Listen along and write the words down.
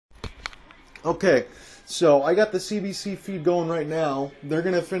Okay, so I got the CBC feed going right now. They're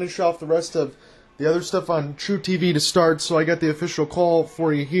going to finish off the rest of the other stuff on TOR-TB to start, so I got the official call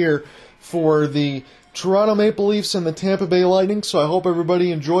for you here for the Toronto Maple Leafs and the Tampa Bay Lightning, so I hope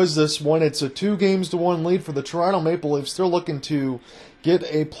everybody enjoys this one. It's a 2-1 lead for the Toronto Maple Leafs. They're looking to get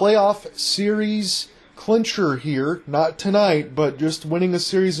a playoff series clincher here, not tonight, but just winning a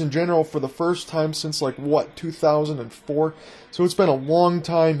series in general for the first time since 2004. So it's been a long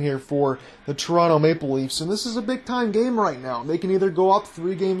time here for the Toronto Maple Leafs, and this is a big time game right now. They can either go up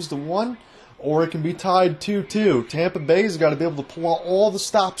 3-1 or it can be tied 2-2. Tampa Bay's got to be able to pull out all the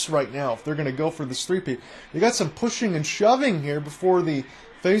stops right now if they're going to go for the three-peat. You got some pushing and shoving here before the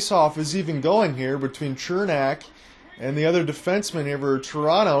face-off is even going here between Cernak and the other defenseman here for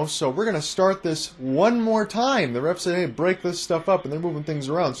Toronto. So we're going to start this one more time. The ref said, hey, break this stuff up, and they're moving things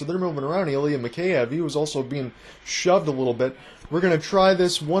around. So they're moving around Ilya Mikheyev. He was also being shoved a little bit. We're going to try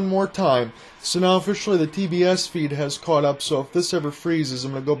this one more time. So now officially the TBS feed has caught up, so if this ever freezes,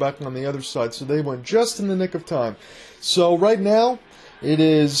 I'm going to go back on the other side. So they went just in the nick of time. So right now, it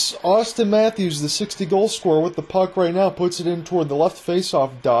is Austin Matthews, the 60-goal scorer, with the puck right now, puts it in toward the left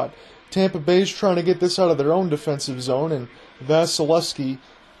face-off dot. Tampa Bay's trying to get this out of their own defensive zone, and Vasilevsky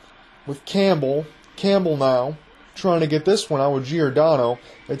with Campbell. Campbell now trying to get this one out with Giordano.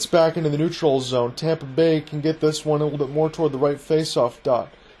 It's back into the neutral zone. Tampa Bay can get this one a little bit more toward the right face-off dot.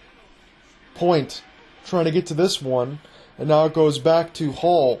 Point trying to get to this one, and now it goes back to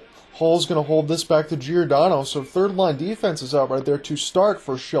Hall. Hall's going to hold this back to Giordano, so third-line defense is out right there to start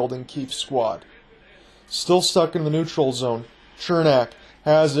for Sheldon Keefe's squad. Still stuck in the neutral zone. Cernak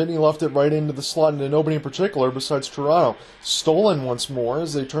has it, and he left it right into the slot into nobody in particular besides Toronto. Stolen once more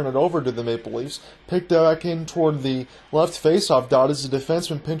as they turn it over to the Maple Leafs. Picked back in toward the left face-off dot as the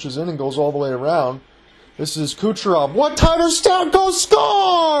defenseman pinches in and goes all the way around. This is Kucherov. One-timer, Stamkos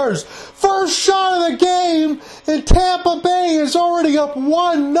scores! First shot of the game, and Tampa Bay is already up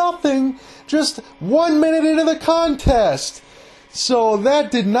 1-0 just 1 minute into the contest. So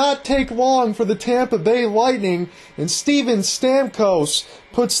that did not take long for the Tampa Bay Lightning, and Steven Stamkos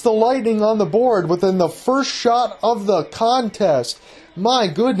puts the Lightning on the board within the first shot of the contest. My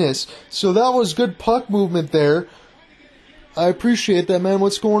goodness. So that was good puck movement there. I appreciate that, man.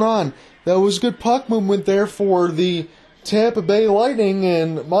 What's going on? That was good puck movement there for the Tampa Bay Lightning,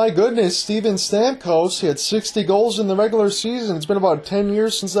 and my goodness, Steven Stamkos, he had 60 goals in the regular season. It's been about 10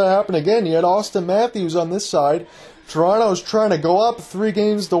 years since that happened again. You had Austin Matthews on this side. Toronto's trying to go up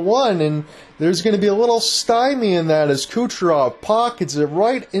 3-1, and there's going to be a little stymie in that as Kucherov pockets it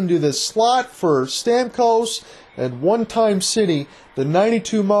right into the slot for Stamkos, and one-time city, the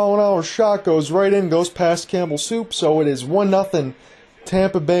 92-mile-an-hour shot goes right in, goes past Campbell Soup, so it is 1-0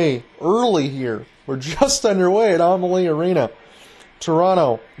 Tampa Bay early here. We're just underway at Amalie Arena.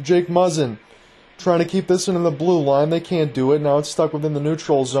 Toronto, Jake Muzzin trying to keep this into the blue line. They can't do it. Now it's stuck within the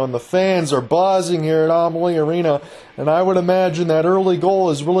neutral zone. The fans are buzzing here at Amalie Arena, and I would imagine that early goal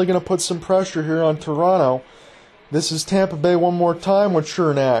is really going to put some pressure here on Toronto. This is Tampa Bay one more time with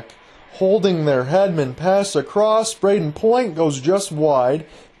Cernak. Holding there. Hedman pass across. Braden Point goes just wide.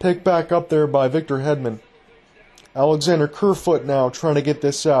 Picked back up there by Victor Hedman. Alexander Kerfoot now trying to get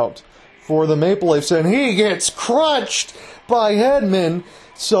this out for the Maple Leafs, and he gets crunched by Hedman.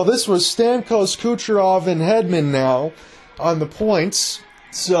 So this was Stamkos, Kucherov, and Hedman now on the points.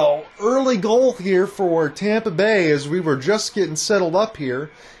 So early goal here for Tampa Bay as we were just getting settled up here.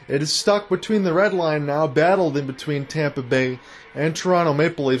 It is stuck between the red line now, battled in between Tampa Bay and Toronto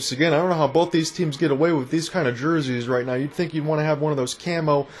Maple Leafs. Again, I don't know how both these teams get away with these kind of jerseys right now. You'd think you'd want to have one of those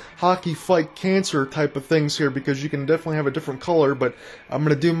camo hockey fight cancer type of things here because you can definitely have a different color, but I'm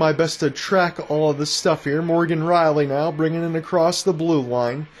going to do my best to track all of this stuff here. Morgan Rielly now bringing it across the blue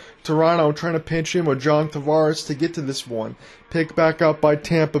line. Toronto trying to pinch in with John Tavares to get to this one. Picked back up by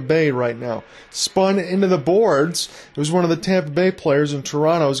Tampa Bay right now. Spun into the boards. It was one of the Tampa Bay players, and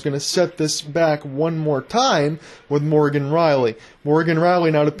Toronto is going to set this back one more time with Morgan Rielly. Morgan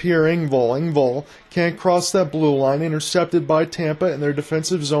Rielly now to Pierre Engvall. Engvall can't cross that blue line. Intercepted by Tampa in their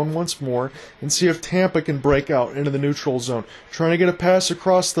defensive zone once more. And see if Tampa can break out into the neutral zone. Trying to get a pass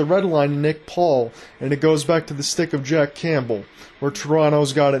across the red line to Nick Paul. And it goes back to the stick of Jack Campbell, where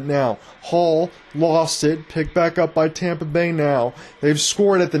Toronto's got it now. Hall lost it, picked back up by Tampa Bay now. They've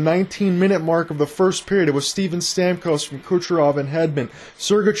scored at the 19-minute mark of the first period. It was Steven Stamkos from Kucherov and Hedman.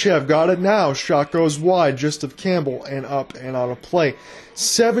 Sergachev got it now. Shot goes wide, just of Campbell, and up and out of play.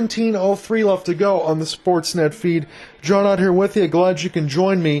 17:03 left to go on the Sportsnet feed. John out here with you. Glad you can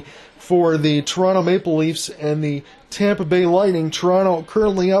join me for the Toronto Maple Leafs and the Tampa Bay Lightning. Toronto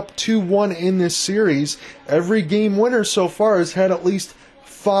currently up 2-1 in this series. Every game winner so far has had at least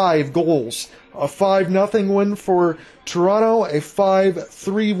 5 goals. A 5-0 win for Toronto, a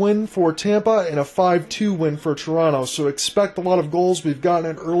 5-3 win for Tampa, and a 5-2 win for Toronto. So expect a lot of goals. We've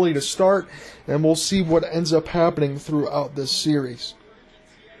gotten it early to start, and we'll see what ends up happening throughout this series.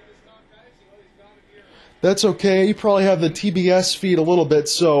 That's okay. You probably have the TBS feed a little bit,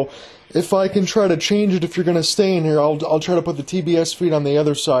 so if I can try to change it if you're going to stay in here, I'll try to put the TBS feed on the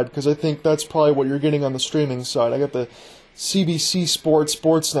other side, because I think that's probably what you're getting on the streaming side. I got the CBC Sports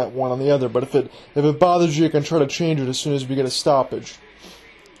Sportsnet one on the other, but if it bothers you, I can try to change it as soon as we get a stoppage.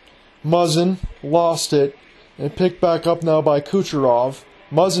 Muzzin lost it, and picked back up now by Kucherov.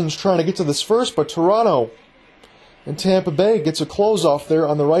 Muzzin's trying to get to this first, but Toronto and Tampa Bay gets a close off there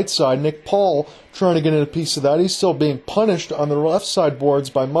on the right side. Nick Paul trying to get in a piece of that. He's still being punished on the left side boards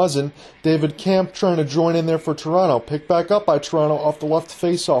by Muzzin. David Kampf trying to join in there for Toronto. Picked back up by Toronto off the left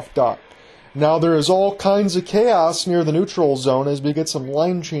face-off dot. Now there is all kinds of chaos near the neutral zone as we get some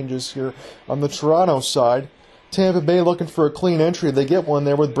line changes here on the Toronto side. Tampa Bay looking for a clean entry. They get one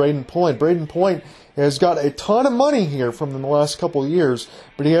there with Braden Point. Braden Point has got a ton of money here from the last couple of years,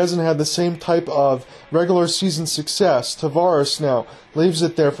 but he hasn't had the same type of regular season success. Tavares now leaves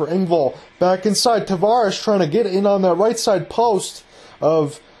it there for Engvall. Back inside, Tavares trying to get in on that right side post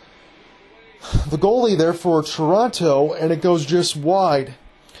of the goalie there for Toronto, and it goes just wide.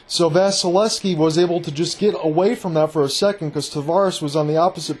 So Vasilevsky was able to just get away from that for a second because Tavares was on the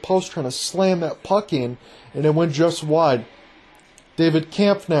opposite post trying to slam that puck in, and it went just wide. David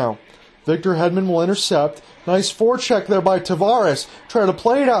Kampf now. Victor Hedman will intercept. Nice forecheck there by Tavares. Trying to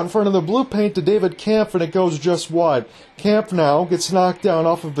play it out in front of the blue paint to David Kampf, and it goes just wide. Kampf now gets knocked down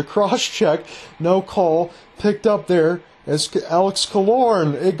off of the cross check. No call. Picked up there as Alex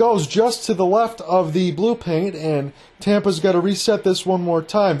Killorn. It goes just to the left of the blue paint, and Tampa's got to reset this one more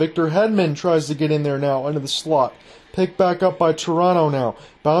time. Victor Hedman tries to get in there now under the slot. Picked back up by Toronto now.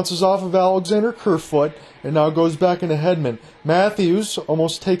 Bounces off of Alexander Kerfoot, and now goes back into Hedman. Matthews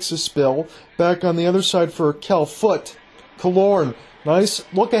almost takes a spill. Back on the other side for Kel Foot. Killorn. Nice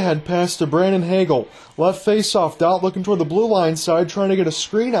look-ahead pass to Brandon Hagel. Left face-off dot, looking toward the blue line side, trying to get a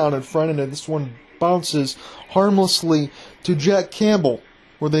screen out in front, and this one bounces harmlessly to Jack Campbell,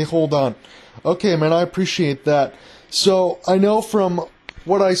 where they hold on. Okay, man, I appreciate that. So, I know from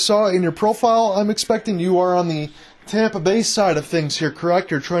what I saw in your profile, I'm expecting you are on the Tampa Bay side of things here,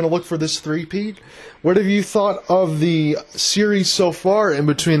 correct? You're trying to look for this three-peat. What have you thought of the series so far in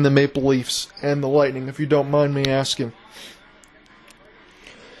between the Maple Leafs and the Lightning, if you don't mind me asking?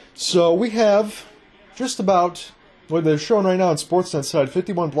 So we have just about what they're showing right now on Sportsnet side,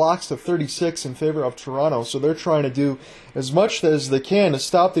 51 blocks to 36 in favor of Toronto. So they're trying to do as much as they can to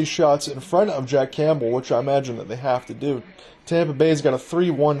stop these shots in front of Jack Campbell, which I imagine that they have to do. Tampa Bay's got a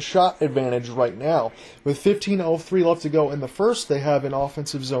 3-1 shot advantage right now. With 15:03 left to go in the first, they have an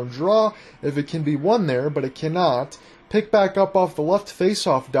offensive zone draw if it can be won there, but it cannot. Pick back up off the left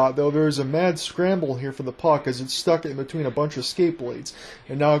face-off dot, though there is a mad scramble here for the puck as it's stuck in between a bunch of skate blades.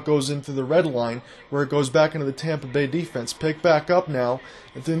 And now it goes into the red line, where it goes back into the Tampa Bay defense. Pick back up now,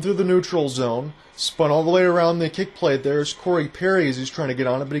 and then through the neutral zone. Spun all the way around the kick plate. There's Corey Perry as he's trying to get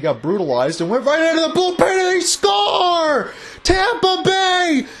on it, but he got brutalized and went right into the blue paint, and they score! Tampa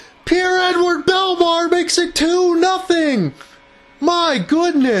Bay! Pierre-Edouard Bellemare makes it 2-0! My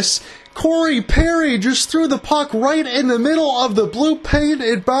goodness! Corey Perry just threw the puck right in the middle of the blue paint.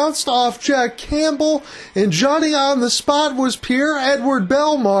 It bounced off Jack Campbell, and Johnny on the spot was Pierre-Edouard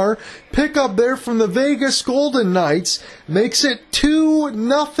Bellemare. Pick up there from the Vegas Golden Knights. Makes it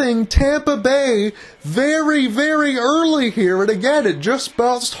 2-0 Tampa Bay very, very early here. And again, it just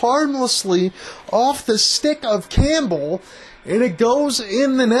bounced harmlessly off the stick of Campbell, and it goes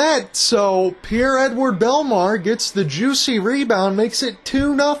in the net. So Pierre-Edouard Bellemare gets the juicy rebound, makes it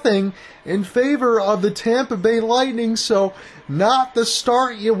 2-0 in favor of the Tampa Bay Lightning. So not the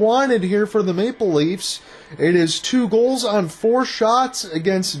start you wanted here for the Maple Leafs. It is 2 goals on 4 shots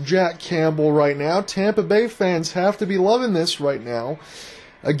against Jack Campbell right now. Tampa Bay fans have to be loving this right now.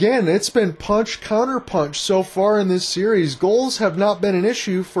 Again, it's been punch, counter-punch so far in this series. Goals have not been an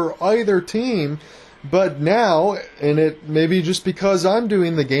issue for either team. But now, and it maybe just because I'm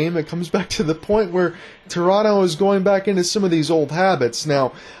doing the game, it comes back to the point where Toronto is going back into some of these old habits.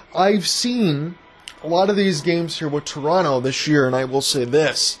 Now, I've seen a lot of these games here with Toronto this year, and I will say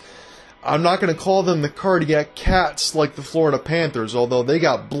this. I'm not going to call them the cardiac cats like the Florida Panthers, although they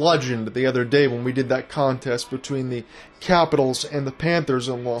got bludgeoned the other day when we did that contest between the Capitals and the Panthers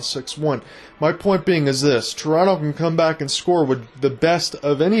and lost 6-1. My point being is this. Toronto can come back and score with the best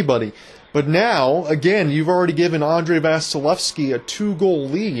of anybody. But now, again, you've already given Andrei Vasilevsky a 2-goal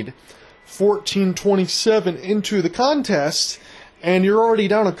lead, 14:27 into the contest, And you're already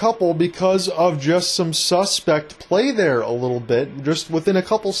down a couple because of just some suspect play there a little bit. Just within a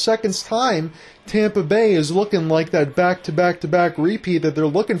couple seconds' time, Tampa Bay is looking like that back-to-back-to-back repeat that they're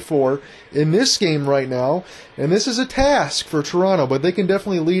looking for in this game right now. And this is a task for Toronto, but they can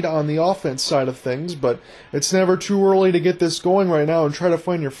definitely lead on the offense side of things. But it's never too early to get this going right now and try to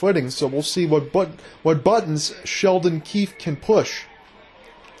find your footing. So we'll see what buttons Sheldon Keefe can push.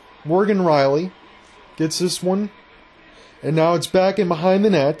 Morgan Riley gets this one. And now it's back in behind the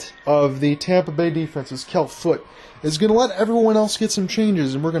net of the Tampa Bay defenses. Kel Foote is going to let everyone else get some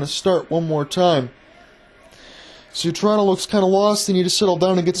changes, and we're going to start one more time. So Toronto looks kind of lost. They need to settle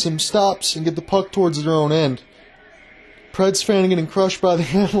down and get some stops and get the puck towards their own end. Preds fan getting crushed by the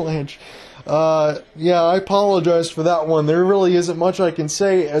Avalanche. Yeah, I apologize for that one. There really isn't much I can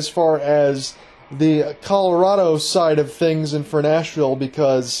say as far as the Colorado side of things and for Nashville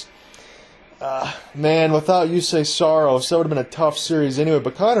because... man, without Yusei Saros, that would have been a tough series anyway.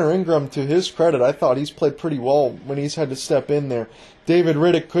 But Connor Ingram, to his credit, I thought he's played pretty well when he's had to step in there. David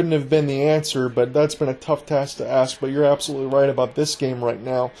Riddick couldn't have been the answer, but that's been a tough task to ask. But you're absolutely right about this game right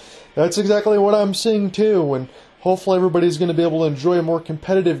now. That's exactly what I'm seeing too, and hopefully everybody's going to be able to enjoy a more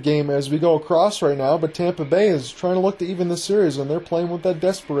competitive game as we go across right now. But Tampa Bay is trying to look to even the series, and they're playing with that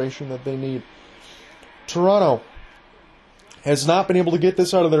desperation that they need. Toronto has not been able to get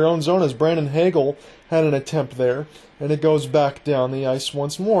this out of their own zone as Brandon Hagel had an attempt there, and it goes back down the ice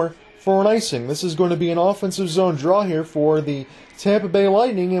once more for an icing. This is going to be an offensive zone draw here for the Tampa Bay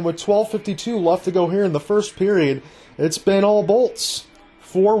Lightning, and with 12:52 left to go here in the first period, it's been all bolts.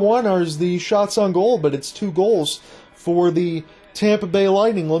 4-1 are the shots on goal, but it's 2 goals for the Tampa Bay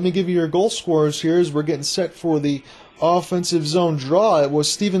Lightning. Let me give you your goal scorers here as we're getting set for the offensive zone draw. It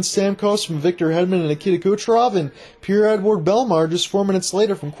was Steven Stamkos from Victor Hedman and Nikita Kucherov, and Pierre-Edouard Bellemare just 4 minutes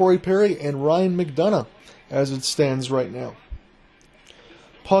later from Corey Perry and Ryan McDonough as it stands right now.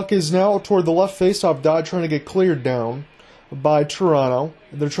 Puck is now toward the left faceoff dot, trying to get cleared down by Toronto.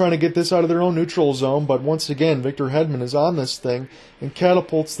 They're trying to get this out of their own neutral zone, but once again, Victor Hedman is on this thing and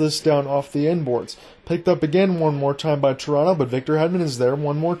catapults this down off the inboards. Picked up again one more time by Toronto, but Victor Hedman is there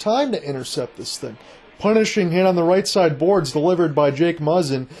one more time to intercept this thing. Punishing hit on the right side boards delivered by Jake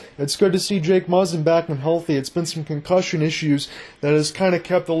Muzzin. It's good to see Jake Muzzin back and healthy. It's been some concussion issues that has kind of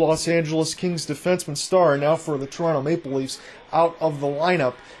kept the Los Angeles Kings defenseman star, now for the Toronto Maple Leafs, out of the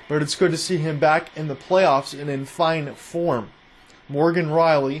lineup. But it's good to see him back in the playoffs and in fine form. Morgan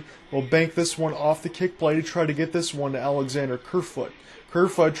Riley will bank this one off the kick play to try to get this one to Alexander Kerfoot.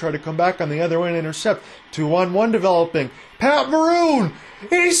 Kerfoot tried to come back on the other way and intercept. 2-on-1 developing. Pat Maroon!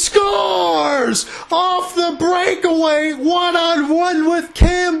 He scores! Off the breakaway! 1-on-1 with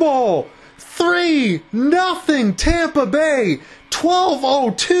Campbell! 3-0 Tampa Bay!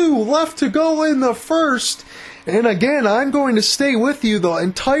 12:02 left to go in the first. And again, I'm going to stay with you the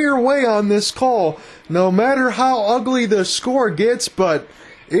entire way on this call, no matter how ugly the score gets, but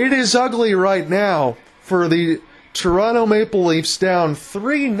it is ugly right now for the Toronto Maple Leafs, down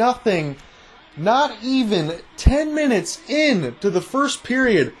 3-0, not even 10 minutes into the first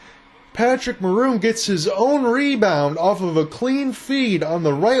period. Patrick Maroon gets his own rebound off of a clean feed on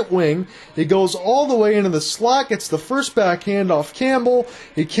the right wing. It goes all the way into the slot, gets the first backhand off Campbell.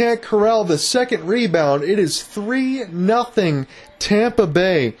 He can't corral the second rebound. It is 3-0 Tampa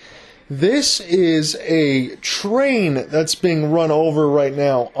Bay. This is a train that's being run over right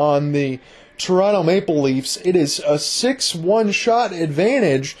now on the Toronto Maple Leafs. It is a 6-1 shot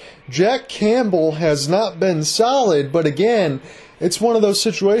advantage. Jack Campbell has not been solid, but again, it's one of those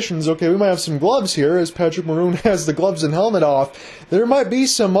situations, okay, we might have some gloves here as Patrick Maroon has the gloves and helmet off. There might be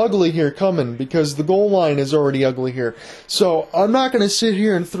some ugly here coming because the goal line is already ugly here. So I'm not going to sit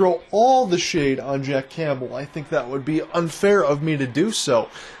here and throw all the shade on Jack Campbell. I think that would be unfair of me to do so.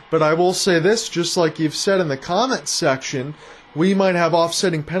 But I will say this, just like you've said in the comments section, we might have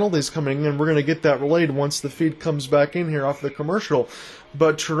offsetting penalties coming in, and we're going to get that relayed once the feed comes back in here off the commercial.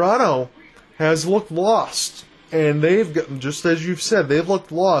 But Toronto has looked lost, and they've, just as you've said, they've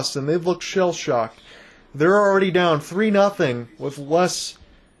looked lost, and they've looked shell-shocked. They're already down 3-0 with less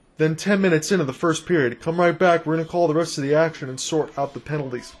than 10 minutes into the first period. Come right back, we're going to call the rest of the action and sort out the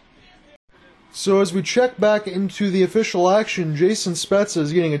penalties. So as we check back into the official action, Jason Spezza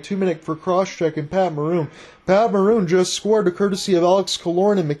is getting a 2-minute for cross-check, and Pat Maroon. Pat Maroon just scored a courtesy of Alex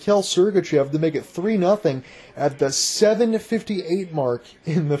Killorn and Mikhail Sergachev to make it 3-0 at the 7:58 mark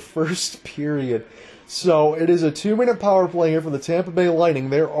in the first period. So it is a 2-minute power play here for the Tampa Bay Lightning.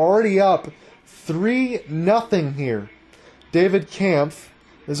 They're already up 3-0 here. David Kampf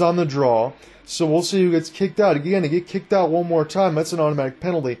is on the draw. So we'll see who gets kicked out. Again, to get kicked out one more time, that's an automatic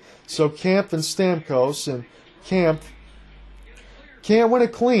penalty. So Kampf and Stamkos, and Kampf Can't win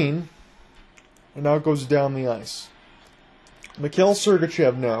it clean. And now it goes down the ice. Mikhail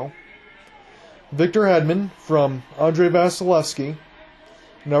Sergachev now. Victor Hedman from Andrei Vasilevsky.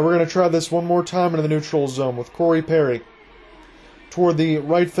 Now we're going to try this one more time into the neutral zone with Corey Perry. Toward the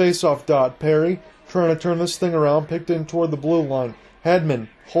right face-off dot. Perry trying to turn this thing around. Picked in toward the blue line. Hedman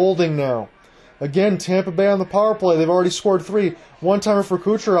holding now. Again, Tampa Bay on the power play. They've already scored 3. One-timer for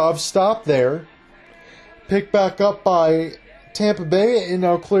Kucherov. Stop there. Picked back up by Tampa Bay and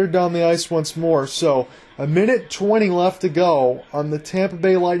now cleared down the ice once more. So, a minute 20 left to go on the Tampa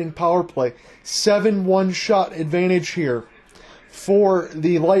Bay Lightning power play. 7-1 shot advantage here for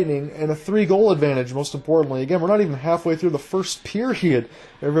the Lightning and a 3-goal advantage, most importantly. Again, we're not even halfway through the first period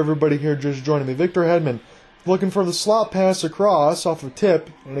of everybody here just joining me. Victor Hedman looking for the slot pass across off a tip,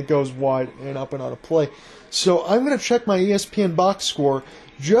 and it goes wide and up and out of play. So I'm going to check my ESPN box score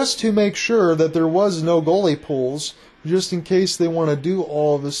just to make sure that there was no goalie pulls, just in case they want to do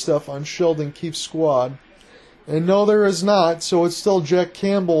all of this stuff on Sheldon Keefe's squad. And no, there is not, so it's still Jack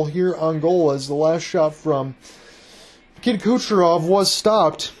Campbell here on goal as the last shot from Nikita Kucherov was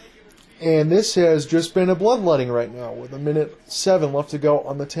stopped. And this has just been a bloodletting right now with a minute 7 left to go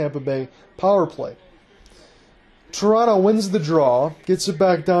on the Tampa Bay power play. Toronto wins the draw, gets it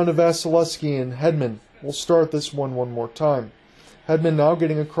back down to Vasilevsky, and Hedman will start this one more time. Hedman now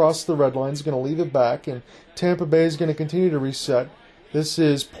getting across the red line is going to leave it back, and Tampa Bay is going to continue to reset. This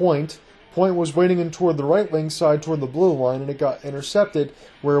is Point. Point was waiting in toward the right wing side toward the blue line, and it got intercepted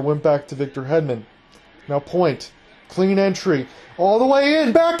where it went back to Victor Hedman. Now Point, clean entry, all the way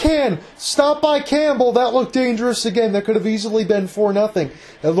in, backhand, stopped by Campbell. That looked dangerous again. That could have easily been 4-0.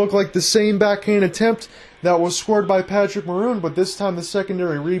 It looked like the same backhand attempt that was scored by Patrick Maroon, but this time the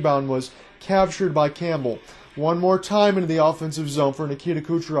secondary rebound was captured by Campbell. One more time into the offensive zone for Nikita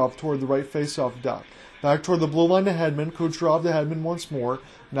Kucherov toward the right faceoff dot. Back toward the blue line to Hedman. Kucherov to Hedman once more.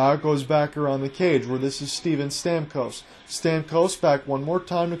 Now it goes back around the cage where this is Steven Stamkos. Stamkos back one more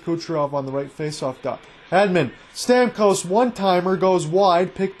time to Kucherov on the right faceoff dot. Hedman, Stamkos one-timer goes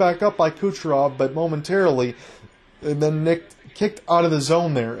wide, picked back up by Kucherov, but momentarily, and then kicked out of the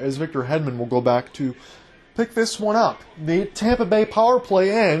zone there as Victor Hedman will go back to pick this one up. The Tampa Bay power play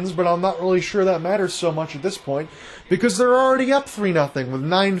ends, but I'm not really sure that matters so much at this point because they're already up 3-0 with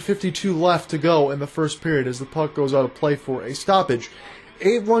 9:52 left to go in the first period as the puck goes out of play for a stoppage.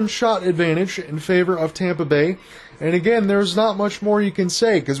 8-1 shot advantage in favor of Tampa Bay. And again, there's not much more you can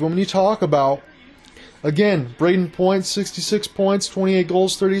say because when you talk about, again, Braden Point, 66 points, 28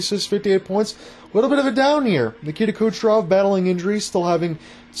 goals, 30 assists, 58 points. A little bit of a down year. Nikita Kucherov battling injuries, still having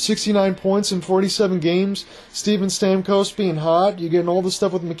 69 points in 47 games. Steven Stamkos being hot. You're getting all the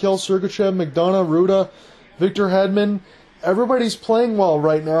stuff with Mikhail Sergachev, McDonough, Ruda, Victor Hedman. Everybody's playing well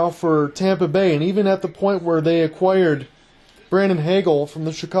right now for Tampa Bay, and even at the point where they acquired Brandon Hagel from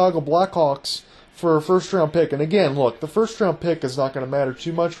the Chicago Blackhawks for a first-round pick. And again, look, the first-round pick is not going to matter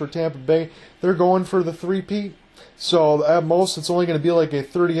too much for Tampa Bay. They're going for the three-peat. So at most, it's only going to be like a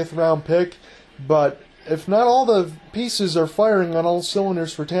 30th-round pick. But if not all the pieces are firing on all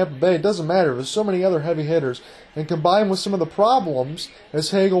cylinders for Tampa Bay, it doesn't matter. There's so many other heavy hitters. And combined with some of the problems,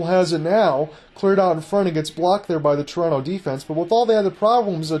 as Hagel has it now, cleared out in front and gets blocked there by the Toronto defense. But with all the other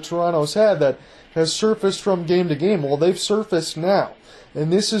problems that Toronto's had that has surfaced from game to game, well, they've surfaced now.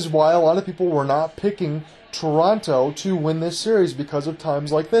 And this is why a lot of people were not picking Toronto to win this series because of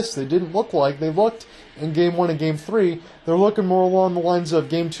times like this. They didn't look like they looked in Game 1 and Game 3. They're looking more along the lines of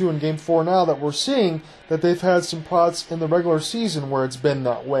Game 2 and Game 4 now that we're seeing that they've had some spots in the regular season where it's been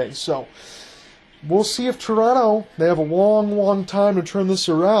that way. So we'll see if Toronto, they have a long time to turn this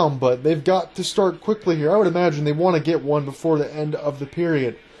around, but they've got to start quickly here. I would imagine they want to get one before the end of the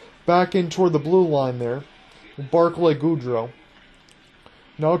period. Back in toward the blue line there, Barclay Goodrow.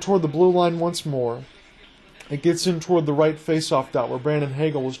 Now toward the blue line once more. It gets in toward the right faceoff dot where Brandon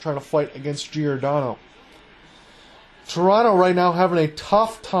Hagel was trying to fight against Giordano. Toronto right now having a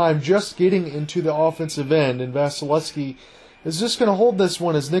tough time just getting into the offensive end, and Vasilevsky is just going to hold this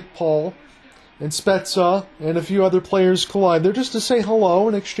one as Nick Paul and Spezza and a few other players collide there just to say hello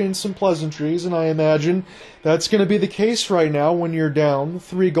and exchange some pleasantries, and I imagine that's going to be the case right now when you're down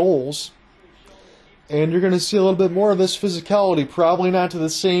 3 goals. And you're going to see a little bit more of this physicality, probably not to the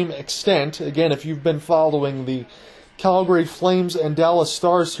same extent. Again, if you've been following the Calgary Flames and Dallas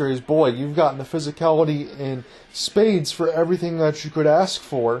Stars series, boy, you've gotten the physicality in spades for everything that you could ask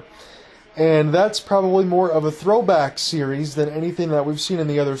for. And that's probably more of a throwback series than anything that we've seen in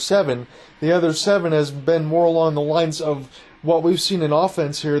the other 7. The other 7 has been more along the lines of what we've seen in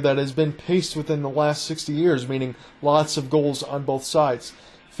offense here that has been paced within the last 60 years, meaning lots of goals on both sides.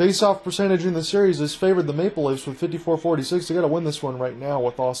 Face-off percentage in the series has favored the Maple Leafs with 54-46. They got to win this one right now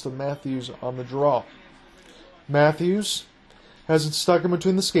with Austin Matthews on the draw. Matthews has it stuck in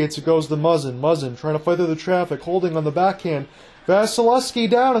between the skates. It goes to Muzzin. Muzzin trying to fight through the traffic, holding on the backhand. Vasilevsky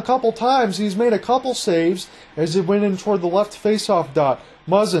down a couple times. He's made a couple saves as it went in toward the left face-off dot.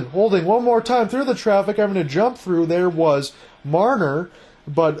 Muzzin holding one more time through the traffic, having to jump through. There was Marner,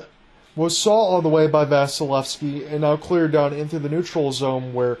 but was saw all the way by Vasilevsky and now cleared down into the neutral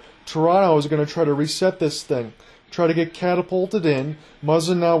zone where Toronto is going to try to reset this thing. Try to get catapulted in.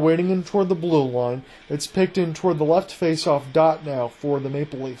 Muzzin now waiting in toward the blue line. It's picked in toward the left face-off dot now for the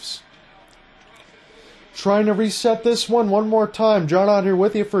Maple Leafs. Trying to reset this one more time. John out here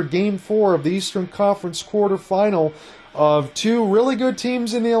with you for Game 4 of the Eastern Conference quarterfinal of two really good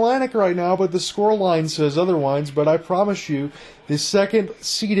teams in the Atlantic right now, but the scoreline says otherwise. But I promise you, the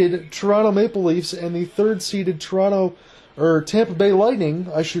second-seeded Toronto Maple Leafs and the third-seeded Tampa Bay Lightning,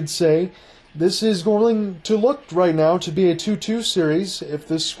 I should say, this is going to look right now to be a 2-2 series. If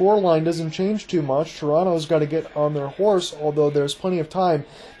this scoreline doesn't change too much, Toronto's got to get on their horse, although there's plenty of time.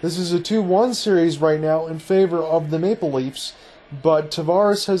 This is a 2-1 series right now in favor of the Maple Leafs, but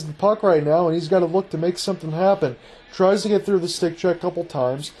Tavares has the puck right now, and he's got to look to make something happen. Tries to get through the stick check a couple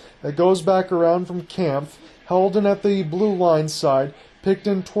times. It goes back around from Kampf, held in at the blue line side, picked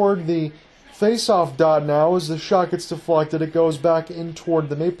in toward the face-off dot now. As the shot gets deflected, it goes back in toward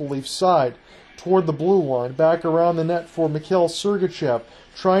the Maple Leaf side, toward the blue line, back around the net for Mikhail Sergachev,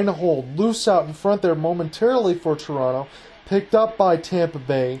 trying to hold loose out in front there momentarily for Toronto, picked up by Tampa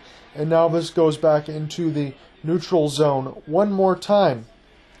Bay, and now this goes back into the neutral zone one more time.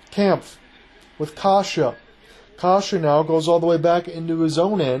 Kampf with Kasha. Kasha now goes all the way back into his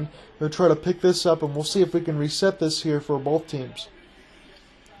own end. They'll try to pick this up, and we'll see if we can reset this here for both teams.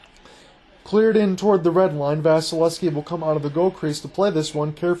 Cleared in toward the red line. Vasilevsky will come out of the goal crease to play this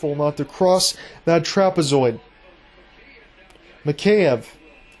one. Careful not to cross that trapezoid. Mikheyev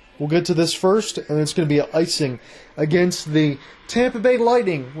will get to this first, and it's going to be icing against the Tampa Bay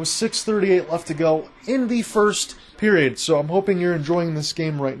Lightning with 6:38 left to go in the first period. So I'm hoping you're enjoying this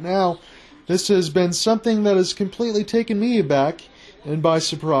game right now. This has been something that has completely taken me aback and by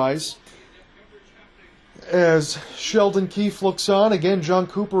surprise. As Sheldon Keefe looks on, again, John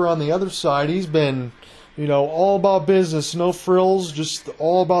Cooper on the other side. He's been, all about business, no frills, just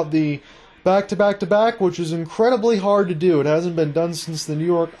all about the back-to-back-to-back, which is incredibly hard to do. It hasn't been done since the New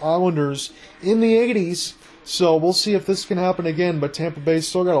York Islanders in the 80s, so we'll see if this can happen again, but Tampa Bay's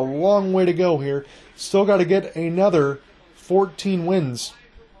still got a long way to go here. Still got to get another 14 wins.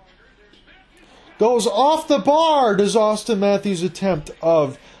 Goes off the bar, does Austin Matthews' attempt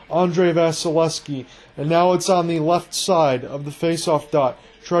of Andrei Vasilevsky. And now it's on the left side of the face-off dot.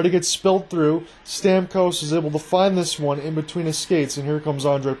 Try to get spilled through. Stamkos is able to find this one in between his skates. And here comes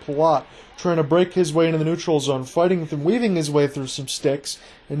Andre Palat trying to break his way into the neutral zone. Fighting and weaving his way through some sticks.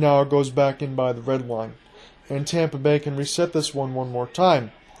 And now it goes back in by the red line. And Tampa Bay can reset this one more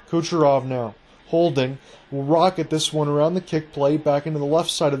time. Kucherov now holding. Will rocket this one around the kick play back into the left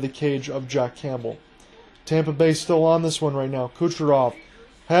side of the cage of Jack Campbell. Tampa Bay still on this one right now. Kucherov.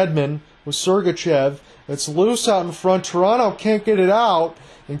 Hedman with Sergachev. It's loose out in front. Toronto can't get it out.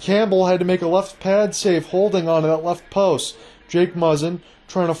 And Campbell had to make a left pad save holding onto that left post. Jake Muzzin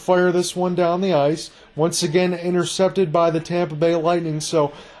trying to fire this one down the ice. Once again intercepted by the Tampa Bay Lightning.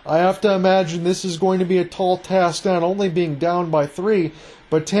 So I have to imagine this is going to be a tall task, not only being down by 3,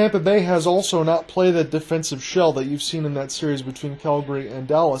 but Tampa Bay has also not played that defensive shell that you've seen in that series between Calgary and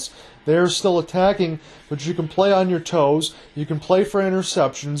Dallas. They are still attacking, but you can play on your toes. You can play for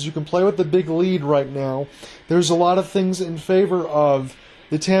interceptions. You can play with the big lead right now. There's a lot of things in favor of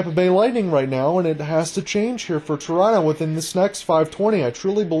the Tampa Bay Lightning right now, and it has to change here for Toronto within this next 5:20. I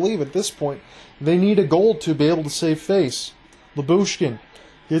truly believe at this point they need a goal to be able to save face. Lyubushkin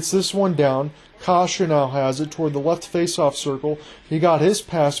gets this one down. Kasha now has it toward the left face-off circle. He got his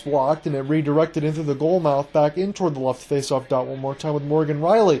pass blocked, and it redirected into the goal mouth back in toward the left face-off dot one more time with Morgan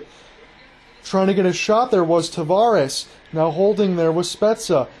Riley. Trying to get a shot there was Tavares. Now holding there was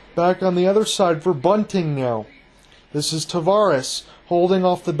Spezza. Back on the other side for Bunting now. This is Tavares holding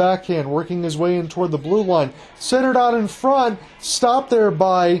off the backhand, working his way in toward the blue line. Centered out in front, stopped there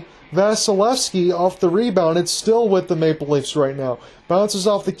by Vasilevsky off the rebound. It's still with the Maple Leafs right now. Bounces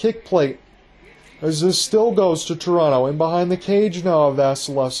off the kick plate as this still goes to Toronto. And behind the cage now of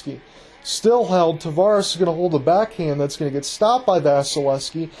Vasilevsky. Still held. Tavares is going to hold a backhand that's going to get stopped by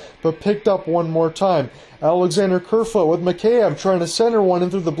Vasilevsky, but picked up one more time. Alexander Kerfoot with Mikheyev trying to center one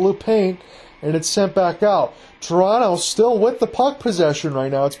in through the blue paint, and it's sent back out. Toronto still with the puck possession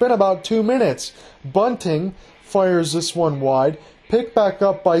right now. It's been about 2 minutes. Bunting fires this one wide, picked back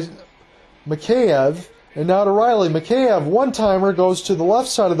up by Mikheyev, and now to Riley. Mikheyev, one-timer, goes to the left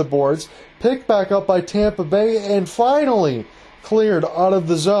side of the boards, picked back up by Tampa Bay, and finally cleared out of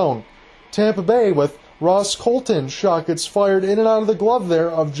the zone. Tampa Bay with Ross Colton. Shot gets fired in and out of the glove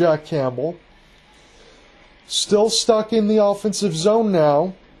there of Jack Campbell. Still stuck in the offensive zone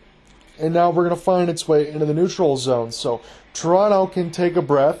now. And now we're going to find its way into the neutral zone. So Toronto can take a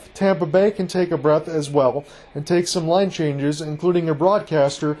breath. Tampa Bay can take a breath as well and take some line changes, including a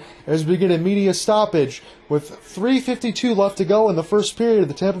broadcaster, as we get a media stoppage. With 3:52 left to go in the first period,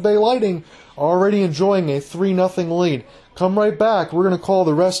 the Tampa Bay Lightning already enjoying a 3-0 lead. Come right back. We're going to call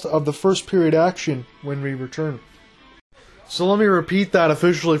the rest of the first period action when we return. So let me repeat that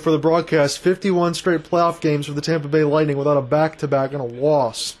officially for the broadcast. 51 straight playoff games for the Tampa Bay Lightning without a back-to-back and a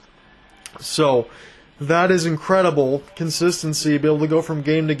loss. So that is incredible consistency, be able to go from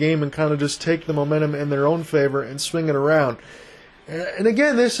game to game and kind of just take the momentum in their own favor and swing it around. And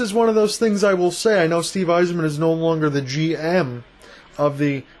again, this is one of those things I will say. I know Steve Yzerman is no longer the GM of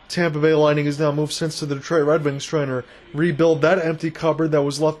the Tampa Bay Lightning. Has now moved since to the Detroit Red Wings, trying to rebuild that empty cupboard that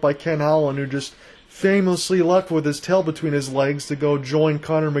was left by Ken Holland, who just famously left with his tail between his legs to go join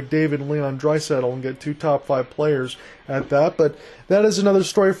Connor McDavid and Leon Draisaitl and get 2 top 5 players at that. But that is another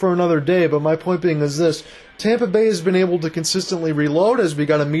story for another day. But my point being is this: Tampa Bay has been able to consistently reload as we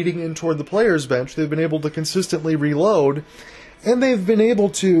got a meeting in toward the players' bench. They've been able to consistently reload, and they've been able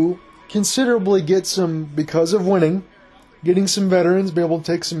to considerably get some, because of winning, getting some veterans, be able to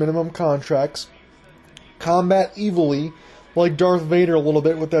take some minimum contracts, combat evilly, like Darth Vader a little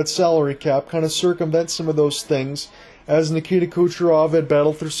bit with that salary cap, kind of circumvent some of those things, as Nikita Kucherov had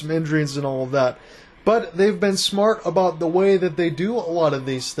battled through some injuries and all of that. But they've been smart about the way that they do a lot of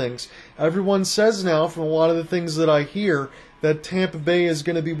these things. Everyone says now, from a lot of the things that I hear, that Tampa Bay is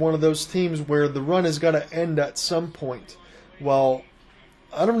going to be one of those teams where the run has got to end at some point. Well,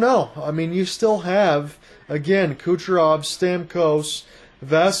 I don't know. I mean, you still have, again, Kucherov, Stamkos,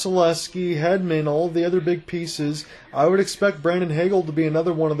 Vasilevsky, Hedman, all the other big pieces. I would expect Brandon Hagel to be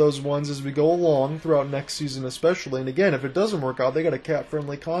another one of those ones as we go along throughout next season especially. And again, if it doesn't work out, they got a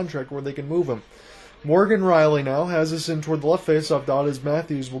cap-friendly contract where they can move him. Morgan Riley now has this in toward the left faceoff dot as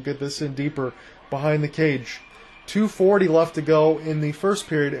Matthews will get this in deeper behind the cage. 2:40 left to go in the first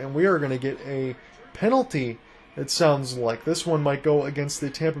period, and we are going to get a penalty, it sounds like. This one might go against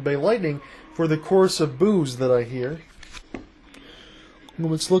the Tampa Bay Lightning for the course of booze that I hear.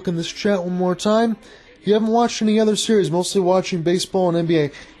 Let's look in this chat one more time. If you haven't watched any other series, mostly watching baseball and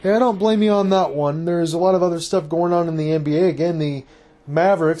NBA, hey, I don't blame you on that one. There's a lot of other stuff going on in the NBA. Again, the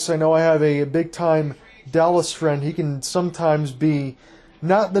Mavericks, I know I have a big-time Dallas friend. He can sometimes be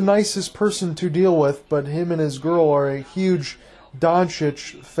not the nicest person to deal with, but him and his girl are a huge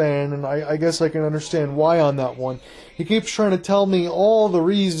Doncic fan, and I guess I can understand why on that one. He keeps trying to tell me all the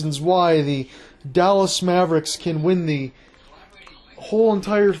reasons why the Dallas Mavericks can win the whole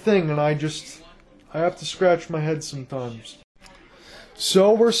entire thing, and I have to scratch my head sometimes.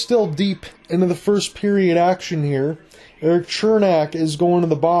 So we're still deep into the first period action here. Eric Chernak is going to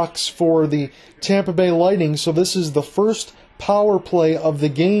the box for the Tampa Bay Lightning, so this is the first power play of the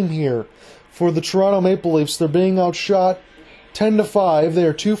game here for the Toronto Maple Leafs. They're being outshot 10-5. They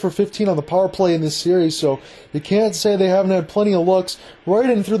are 2 for 15 on the power play in this series, so you can't say they haven't had plenty of looks. Right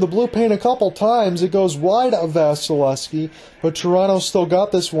in through the blue paint a couple times. It goes wide of Vasilevsky, but Toronto still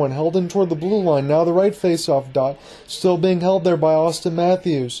got this one. Held in toward the blue line. Now the right face-off dot. Still being held there by Austin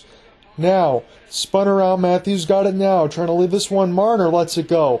Matthews. Now, spun around, Matthews got it now, trying to leave this one, Marner lets it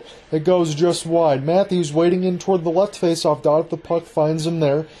go. It goes just wide. Matthews waiting in toward the left face-off dot if the puck finds him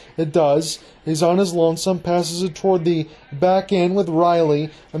there. It does. He's on his lonesome, passes it toward the back end with Riley,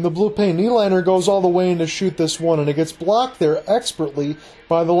 and the blue paint. Nylander goes all the way in to shoot this one, and it gets blocked there expertly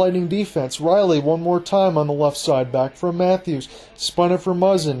by the Lightning defense. Riley one more time on the left side, back from Matthews. Spun it for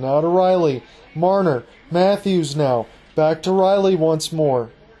Muzzin, now to Riley. Marner, Matthews now, back to Riley once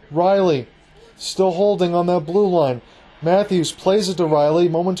more. Riley, still holding on that blue line. Matthews plays it to Riley,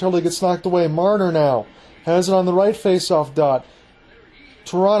 momentarily gets knocked away. Marner now has it on the right face-off dot.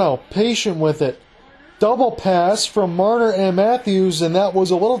 Toronto, patient with it. Double pass from Marner and Matthews, and that was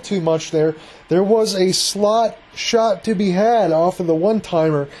a little too much there. There was a slot shot to be had off of the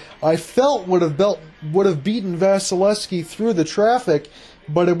one-timer. I felt would have beaten Vasilevsky through the traffic,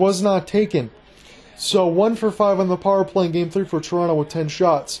 but it was not taken. So 1 for 5 on the power play in Game 3 for Toronto with 10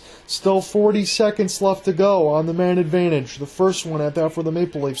 shots. Still 40 seconds left to go on the man advantage. The first one at that for the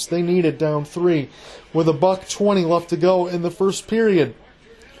Maple Leafs. They need it down 3 with $1:20 left to go in the first period.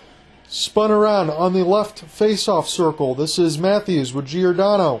 Spun around on the left face-off circle. This is Matthews with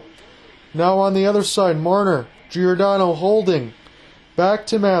Giordano. Now on the other side, Marner. Giordano holding. Back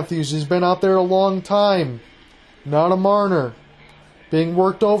to Matthews. He's been out there a long time. Not a Marner. Being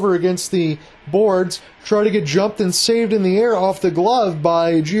worked over against the boards. Try to get jumped and saved in the air off the glove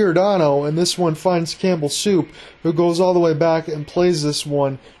by Giordano. And this one finds Campbell Soup, who goes all the way back and plays this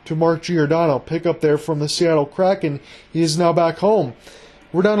one to Mark Giordano. Pick up there from the Seattle Kraken. He is now back home.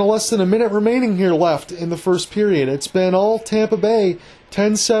 We're down to less than a minute remaining here left in the first period. It's been all Tampa Bay.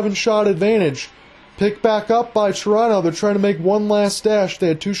 10-7 shot advantage. Picked back up by Toronto. They're trying to make one last dash. They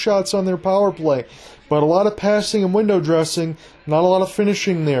had 2 shots on their power play. But a lot of passing and window dressing. Not a lot of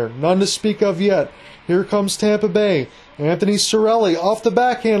finishing there. None to speak of yet. Here comes Tampa Bay. Anthony Cirelli off the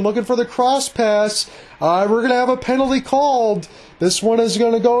backhand looking for the cross pass. We're going to have a penalty called. This one is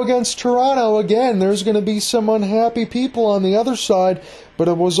going to go against Toronto. Again, there's going to be some unhappy people on the other side. But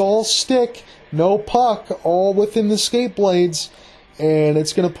it was all stick. No puck. All within the skate blades. And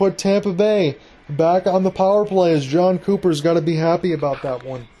it's going to put Tampa Bay back on the power play, as John Cooper's got to be happy about that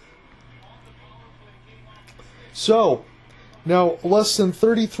one. So, now less than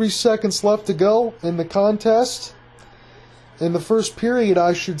 33 seconds left to go in the contest. In the first period,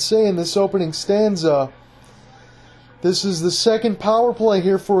 I should say, in this opening stanza. This is the second power play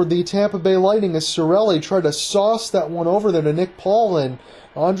here for the Tampa Bay Lightning, as Cirelli tried to sauce that one over there to Nick Paulin.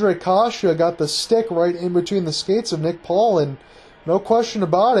 Andre Kasha got the stick right in between the skates of Nick Paulin. No question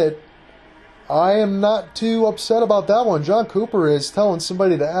about it. I am not too upset about that one. John Cooper is telling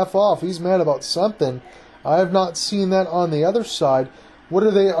somebody to F off. He's mad about something. I have not seen that on the other side. What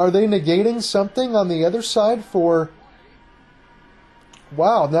are they? Are they negating something on the other side for...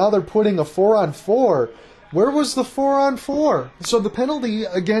 Wow, now they're putting a 4-on-4. Where was the 4-on-4? So the penalty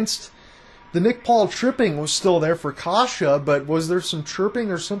against the Nick Paul tripping was still there for Kasha, but was there some chirping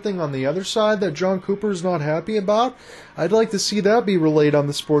or something on the other side that John Cooper is not happy about? I'd like to see that be relayed on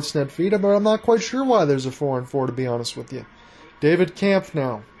the Sportsnet feed, but I'm not quite sure why there's a 4-on-4, to be honest with you. David Kampf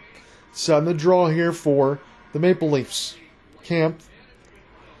now. Setting the draw here for the Maple Leafs. Kampf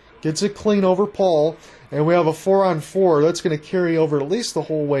gets it clean over Paul, and we have a 4-on-4. That's going to carry over at least the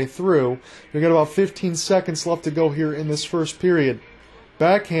whole way through. We've got about 15 seconds left to go here in this first period.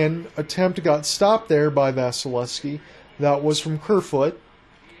 Backhand attempt got stopped there by Vasilevsky. That was from Kerfoot.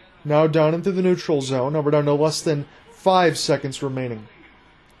 Now down into the neutral zone. Now we're down to less than 5 seconds remaining.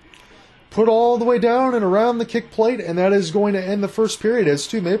 Put all the way down and around the kick plate, and that is going to end the first period as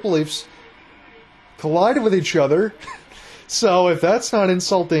 2 Maple Leafs collided with each other. So if that's not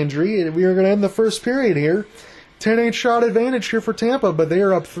insult to injury, we are going to end the first period here. 10-8 shot advantage here for Tampa, but they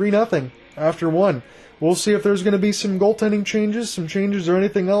are up 3-0 after 1. We'll see if there's going to be some goaltending changes, some changes or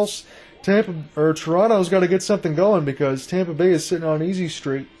anything else. Toronto's got to get something going because Tampa Bay is sitting on easy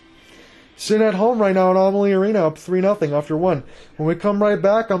streak. Sitting at home right now in Amalie Arena, up 3-0 after 1. When we come right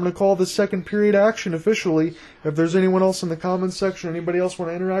back, I'm going to call the second period action officially. If there's anyone else in the comments section, anybody else want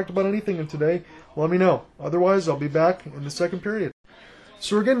to interact about anything today, let me know. Otherwise, I'll be back in the second period.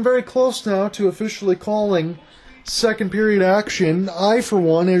 So we're getting very close now to officially calling second period action. I, for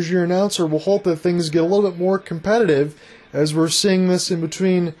one, as your announcer, will hope that things get a little bit more competitive as we're seeing this in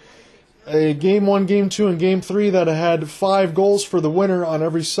between a Game 1, Game 2, and Game 3 that had 5 goals for the winner on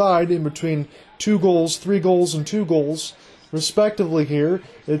every side, in between 2 goals, 3 goals, and 2 goals, respectively here.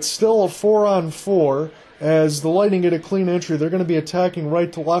 It's still a 4-on-4. As the Lightning get a clean entry, they're going to be attacking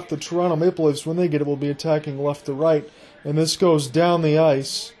right to left. The Toronto Maple Leafs, when they get it, will be attacking left to right. And this goes down the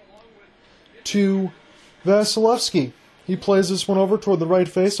ice to Vasilevsky. He plays this one over toward the right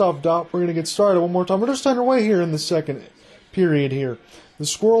faceoff dot. We're going to get started one more time. We're just underway here in the second period here. The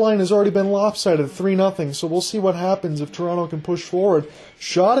scoreline has already been lopsided, 3-0, so we'll see what happens if Toronto can push forward.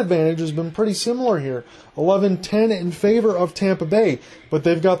 Shot advantage has been pretty similar here. 11-10 in favor of Tampa Bay, but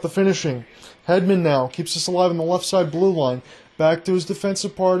they've got the finishing. Hedman now keeps us alive on the left side blue line. Back to his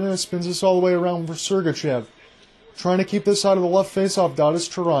defensive partner and spins this all the way around for Sergachev. Trying to keep this out of the left faceoff dot is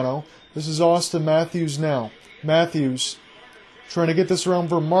Toronto. This is Austin Matthews now. Matthews trying to get this around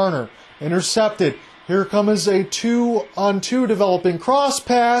for Marner. Intercepted. Here comes a 2-on-2 developing cross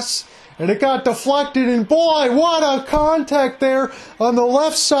pass, and it got deflected, and boy, what a contact there on the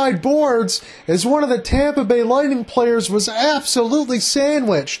left side boards as one of the Tampa Bay Lightning players was absolutely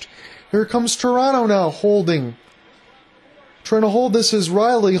sandwiched. Here comes Toronto now holding. Trying to hold this as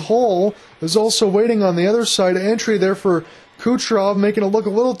Riley Hull is also waiting on the other side. Entry there for Kucherov, making it look a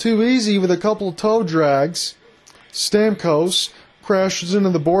little too easy with a couple of toe drags. Stamkos crashes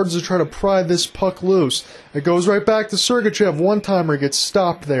into the boards to try to pry this puck loose. It goes right back to Sergachev. One-timer gets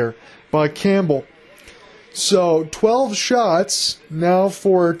stopped there by Campbell. So 12 shots now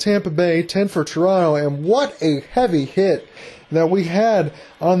for Tampa Bay, 10 for Toronto, and what a heavy hit that we had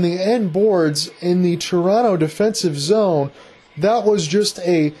on the end boards in the Toronto defensive zone. That was just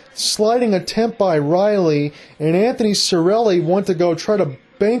a sliding attempt by Riley, and Anthony Sorelli went to go try to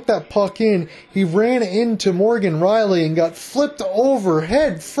bank that puck in. He ran into Morgan Riley and got flipped over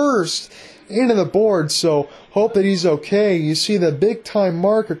head first into the board, so hope that he's okay. You see the big-time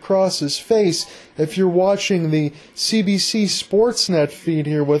mark across his face. If you're watching the CBC Sportsnet feed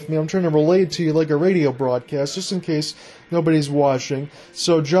here with me, I'm trying to relate to you like a radio broadcast, just in case nobody's watching.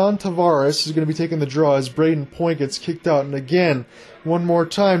 So John Tavares is going to be taking the draw as Braden Point gets kicked out. And again, one more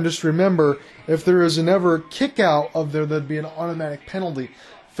time, just remember, if there is an ever kick out of there, there'd be an automatic penalty.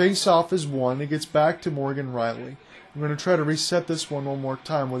 Face-off is 1. It gets back to Morgan Riley. I'm going to try to reset this one more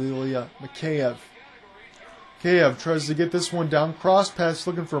time with Ilya Mikheyev. Mikheyev tries to get this one down. Cross pass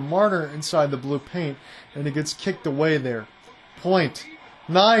looking for Marner inside the blue paint, and it gets kicked away there. Point.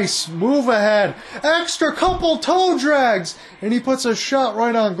 Nice. Move ahead. Extra couple toe drags. And he puts a shot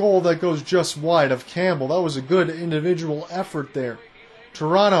right on goal that goes just wide of Campbell. That was a good individual effort there.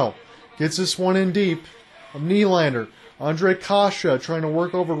 Toronto gets this one in deep. Of Nylander. Andre Kasha trying to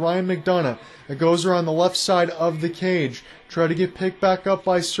work over Ryan McDonough. It goes around the left side of the cage. Try to get picked back up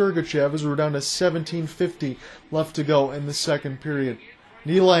by Sergachev as we're down to 17:50 left to go in the second period.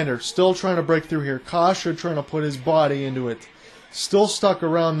 Nylander still trying to break through here. Kasha trying to put his body into it. Still stuck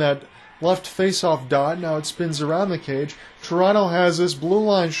around that left face-off dot. Now it spins around the cage. Toronto has this. Blue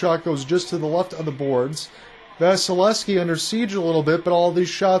line shot goes just to the left of the boards. Vasilevsky under siege a little bit, but all these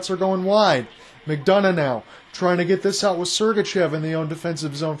shots are going wide. McDonough now trying to get this out with Sergachev in the own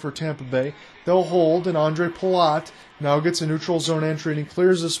defensive zone for Tampa Bay. They'll hold, and Andre Palat now gets a neutral zone entry, and he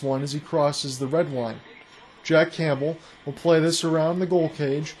clears this one as he crosses the red line. Jack Campbell will play this around the goal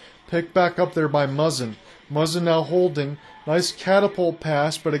cage, picked back up there by Muzzin. Muzzin now holding. Nice catapult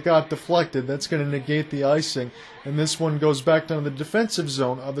pass, but it got deflected. That's going to negate the icing, and this one goes back down to the defensive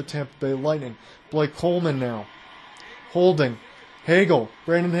zone of the Tampa Bay Lightning. Blake Coleman now holding. Hagel,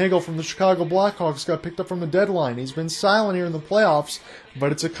 Brandon Hagel from the Chicago Blackhawks got picked up from the deadline. He's been silent here in the playoffs,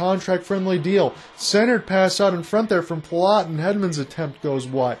 but it's a contract-friendly deal. Centered pass out in front there from Palat, and Hedman's attempt goes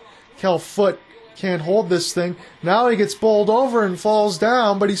wide. Cal Foote can't hold this thing. Now he gets bowled over and falls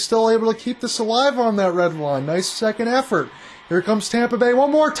down, but he's still able to keep this alive on that red line. Nice second effort. Here comes Tampa Bay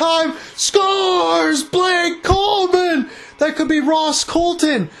one more time. Scores! Blake Coleman! That could be Ross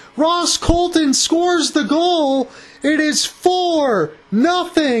Colton. Ross Colton scores the goal. It is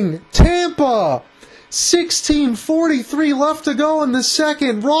 4-0 Tampa. 16:43 left to go in the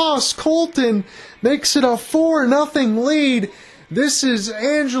second. Ross Colton makes it a 4-0 lead. This is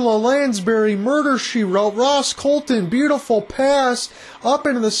Angela Lansbury, Murder, She Wrote. Ross Colton, beautiful pass up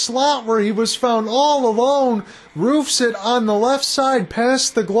into the slot where he was found all alone. Roofs it on the left side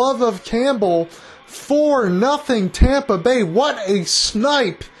past the glove of Campbell. 4-0 Tampa Bay. What a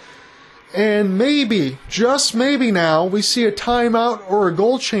snipe. And maybe, just maybe now, we see a timeout or a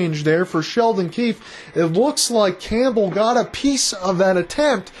goal change there for Sheldon Keefe. It looks like Campbell got a piece of that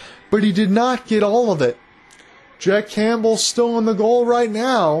attempt, but he did not get all of it. Jack Campbell still in the goal right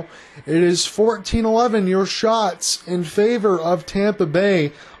now. It is 14-11, your shots in favor of Tampa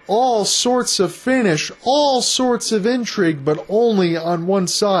Bay. All sorts of finish, all sorts of intrigue, but only on one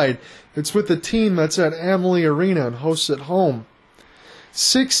side. It's with the team that's at Amalie Arena and hosts at home.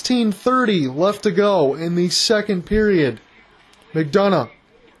 16:30 left to go in the second period. McDonough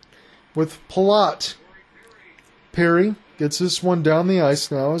with Palat. Perry gets this one down the ice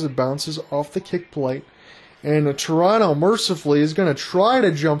now as it bounces off the kick plate. And Toronto, mercifully, is going to try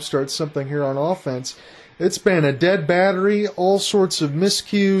to jumpstart something here on offense. It's been a dead battery, all sorts of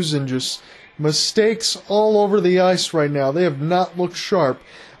miscues and just mistakes all over the ice right now. They have not looked sharp.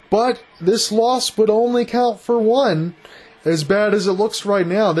 But this loss would only count for one. As bad as it looks right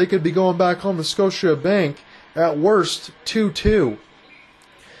now, they could be going back home to Scotiabank, at worst 2-2.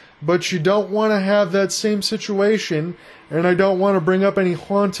 But you don't want to have that same situation, and I don't want to bring up any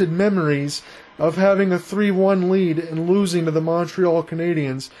haunted memories of having a 3-1 lead and losing to the Montreal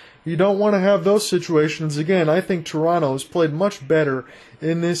Canadiens. You don't want to have those situations again. I think Toronto has played much better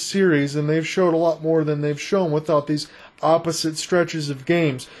in this series, and they've showed a lot more than they've shown without these opposite stretches of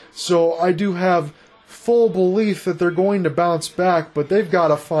games. So I do have full belief that they're going to bounce back, but they've got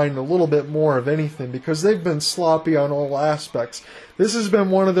to find a little bit more of anything because they've been sloppy on all aspects. This has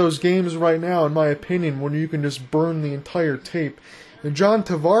been one of those games right now, in my opinion, when you can just burn the entire tape. And John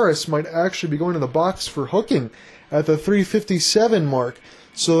Tavares might actually be going to the box for hooking at the 3:57 mark.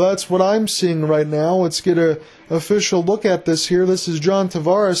 So that's what I'm seeing right now. Let's get an official look at this here. This is John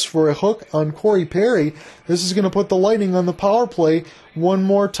Tavares for a hook on Corey Perry. This is going to put the Lightning on the power play one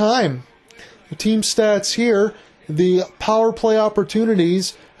more time. The team stats here, the power play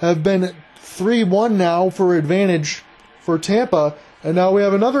opportunities have been 3-1 now for advantage for Tampa. And now we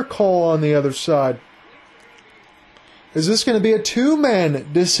have another call on the other side. Is this going to be a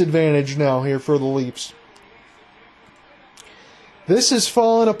two-man disadvantage now here for the Leafs? This is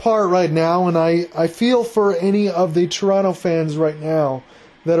falling apart right now, and I feel for any of the Toronto fans right now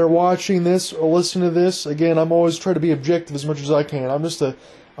that are watching this or listening to this. Again, I'm always trying to be objective as much as I can. I'm just a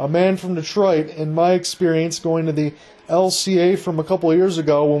man from Detroit. In my experience, going to the LCA from a couple of years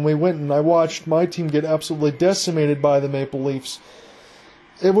ago when we went and I watched my team get absolutely decimated by the Maple Leafs.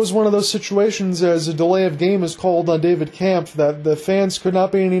 It was one of those situations, as a delay of game is called on David Camp, that the fans could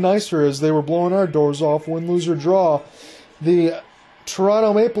not be any nicer as they were blowing our doors off, win, lose, or draw. The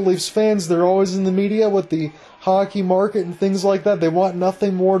Toronto Maple Leafs fans, they're always in the media with the hockey market and things like that. They want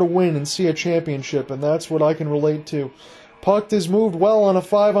nothing more to win and see a championship, and that's what I can relate to. Puck is moved well on a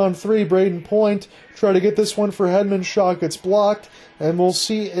 5-on-3. Braden Point try to get this one for Hedman. Shot gets blocked, and we'll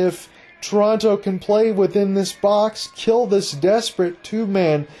see if Toronto can play within this box, kill this desperate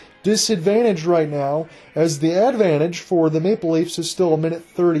two-man disadvantage right now, as the advantage for the Maple Leafs is still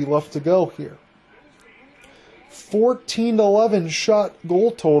 1:30 left to go here. 14-11 shot goal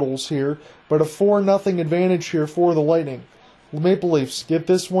totals here, but a 4-0 advantage here for the Lightning. The Maple Leafs get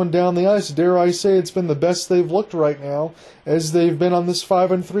this one down the ice. Dare I say it's been the best they've looked right now, as they've been on this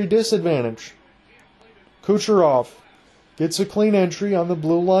 5-3 disadvantage. Kucherov gets a clean entry on the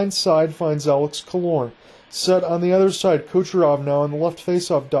blue line side, finds Alex Killorn. Set on the other side, Kucherov now on the left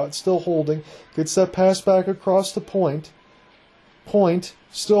faceoff dot, still holding. Gets that pass back across the point. Point,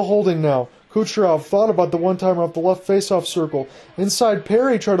 still holding now. Kucherov thought about the one-timer off the left faceoff circle. Inside,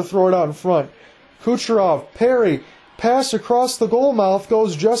 Perry tried to throw it out in front. Kucherov, Perry, pass across the goal mouth,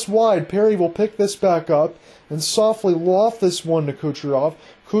 goes just wide. Perry will pick this back up and softly loft this one to Kucherov.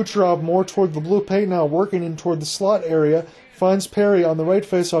 Kucherov more toward the blue paint now, working in toward the slot area. Finds Perry on the right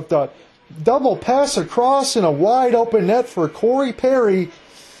faceoff dot. Double pass across in a wide open net for Corey Perry.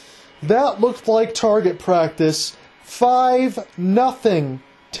 That looked like target practice. 5-0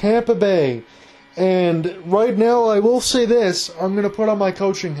 Tampa Bay. And right now, I will say this. I'm going to put on my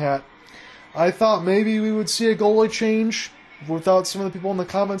coaching hat. I thought maybe we would see a goalie change without some of the people in the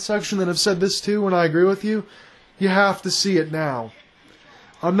comment section that have said this too, and I agree with you. You have to see it now.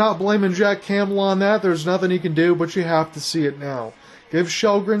 I'm not blaming Jack Campbell on that. There's nothing he can do, but you have to see it now. Give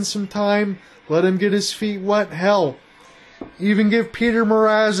Shelgren some time. Let him get his feet wet. Hell, even give Peter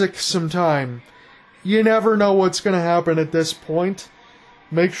Mrazek some time. You never know what's going to happen at this point.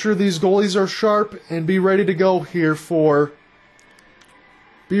 Make sure these goalies are sharp and be ready to go here for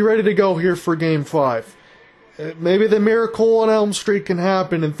Game 5. Maybe the miracle on Elm Street can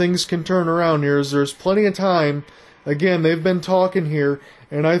happen and things can turn around here, as there's plenty of time. Again, they've been talking here,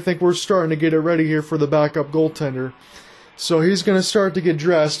 and I think we're starting to get it ready here for the backup goaltender. So he's going to start to get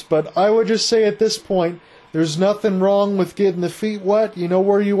dressed, but I would just say at this point, there's nothing wrong with getting the feet wet. You know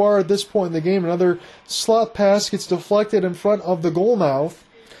where you are at this point in the game. Another slot pass gets deflected in front of the goal mouth.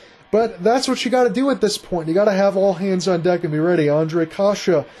 But that's what you got to do at this point. You got to have all hands on deck and be ready. Andre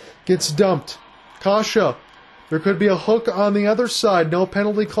Kasha gets dumped. Kasha, there could be a hook on the other side. No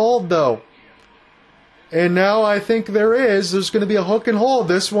penalty called, though. And now I think there is. There's going to be a hook and hold.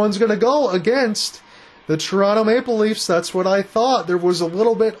 This one's going to go against the Toronto Maple Leafs. That's what I thought. There was a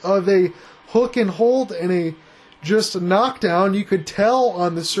little bit of a hook and hold and a just a knockdown. You could tell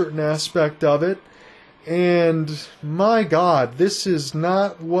on the certain aspect of it. And my God, this is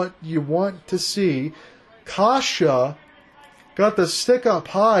not what you want to see. Kasha got the stick up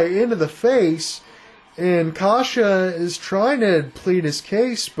high into the face, and Kasha is trying to plead his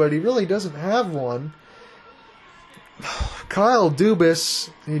case, but he really doesn't have one. Kyle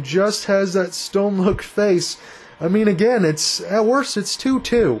Dubas, he just has that stone-look face. I mean, again, at worst, it's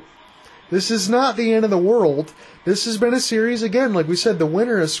 2-2. This is not the end of the world. This has been a series, again, like we said, the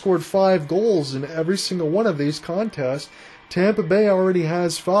winner has scored 5 goals in every single one of these contests. Tampa Bay already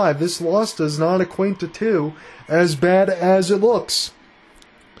has 5. This loss does not equate to 2, as bad as it looks.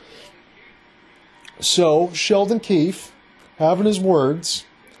 So, Sheldon Keefe, having his words.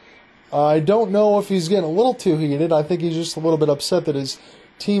 I don't know if he's getting a little too heated. I think he's just a little bit upset that his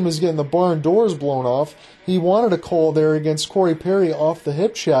team is getting the barn doors blown off. He wanted a call there against Corey Perry off the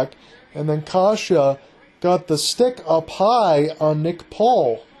hip check, and then Kasha got the stick up high on Nick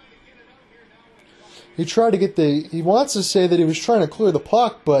Paul. He tried to get he wants to say that he was trying to clear the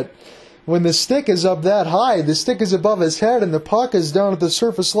puck, but when the stick is up that high, the stick is above his head and the puck is down at the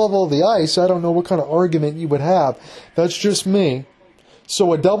surface level of the ice, I don't know what kind of argument you would have. That's just me.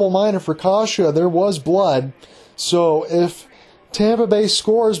 So a double minor for Kasha. There was blood. So if Tampa Bay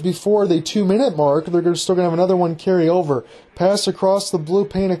scores before the 2-minute mark. They're still going to have another one carry over. Pass across the blue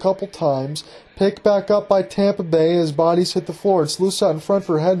paint a couple times. Picked back up by Tampa Bay as bodies hit the floor. It's loose out in front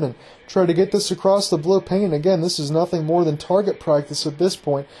for Hedman. Try to get this across the blue paint. Again, this is nothing more than target practice at this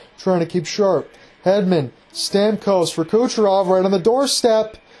point. Trying to keep sharp. Hedman, Stamkos for Kucherov right on the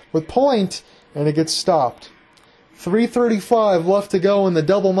doorstep with point, and it gets stopped. 3:35 left to go in the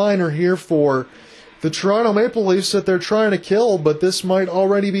double minor here for the Toronto Maple Leafs that they're trying to kill, but this might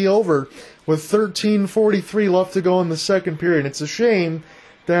already be over with 13:43 left to go in the second period. It's a shame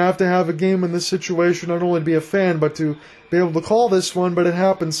to have a game in this situation, not only to be a fan, but to be able to call this one, but it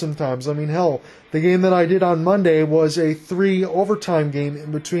happens sometimes. I mean, hell, the game that I did on Monday was a 3 overtime game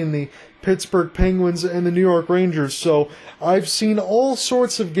in between the Pittsburgh Penguins and the New York Rangers. So I've seen all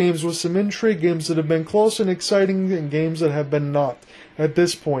sorts of games with some intrigue, games that have been close and exciting, and games that have been not at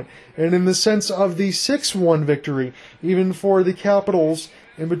this point. And in the sense of the 6-1 victory, even for the Capitals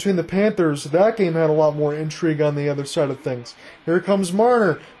in between the Panthers, that game had a lot more intrigue on the other side of things. Here comes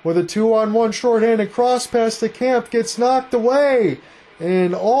Marner with a 2-on-1 shorthanded cross pass to Camp, gets knocked away,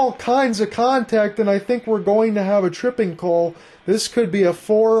 and all kinds of contact, and I think we're going to have a tripping call. This could be a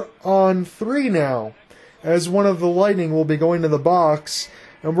 4-on-3 now, as one of the Lightning will be going to the box,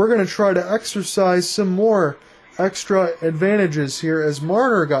 and we're going to try to exercise some more extra advantages here as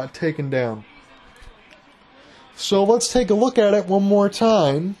Marner got taken down. So let's take a look at it one more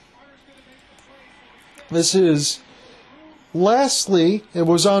time. This is, lastly, it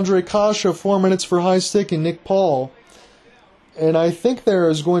was Andre Kasha, 4 minutes for high stick, and Nick Paul. And I think there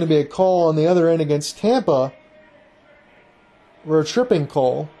is going to be a call on the other end against Tampa, or a tripping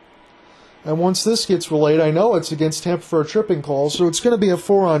call. And once this gets relayed, I know it's against Tampa for a tripping call, so it's going to be a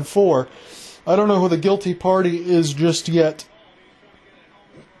 4-on-4. I don't know who the guilty party is just yet.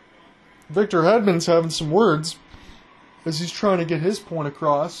 Victor Hedman's having some words as he's trying to get his point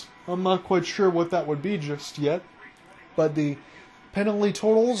across. I'm not quite sure what that would be just yet, but the penalty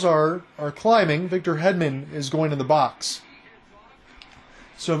totals are climbing. Victor Hedman is going to the box.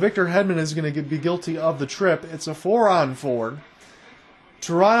 So Victor Hedman is going to be guilty of the trip. It's a 4-on-4.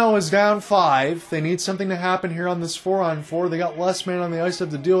 Toronto is down 5. They need something to happen here on this 4-on-4. They got less man on the ice to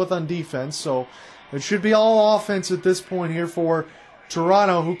have to deal with on defense, so it should be all offense at this point here for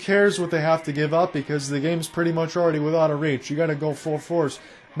Toronto. Who cares what they have to give up because the game's pretty much already without a reach. You got to go full force.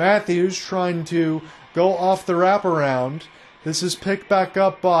 Matthews trying to go off the wraparound. This is picked back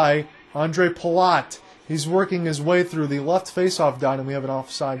up by Andre Palat. He's working his way through the left faceoff dot, and we have an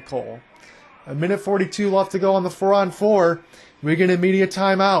offside call. 1:42 left to go on the 4-on-4. We get an immediate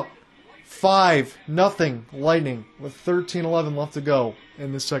timeout. 5-0 Lightning with 13:11 left to go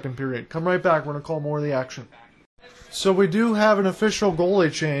in the second period. Come right back. We're going to call more of the action. So we do have an official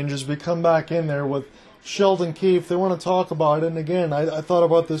goalie change as we come back in there with Sheldon Keefe. They want to talk about it. And again, I thought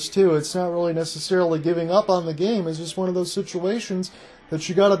about this too. It's not really necessarily giving up on the game. It's just one of those situations that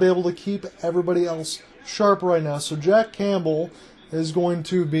you got to be able to keep everybody else sharp right now. So Jack Campbell is going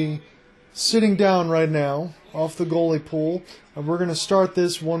to be sitting down right now off the goalie pool. And we're going to start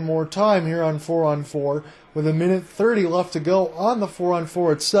this one more time here on 4-on-4 with 1:30 left to go on the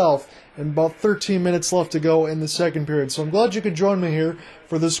 4-on-4 itself and about 13 minutes left to go in the second period. So I'm glad you could join me here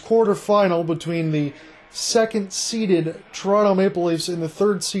for this quarterfinal between the second-seeded Toronto Maple Leafs and the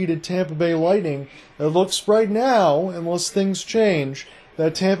third-seeded Tampa Bay Lightning. It looks right now, unless things change,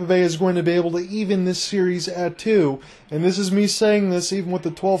 that Tampa Bay is going to be able to even this series at 2. And this is me saying this even with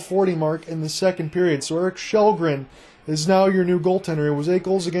the 12:40 mark in the second period. So Eric Källgren is now your new goaltender. It was 8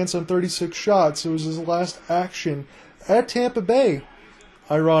 goals against on 36 shots. It was his last action at Tampa Bay,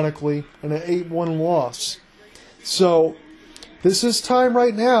 ironically, in an 8-1 loss. So this is time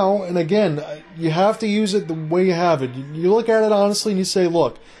right now, and again, you have to use it the way you have it. You look at it honestly and you say,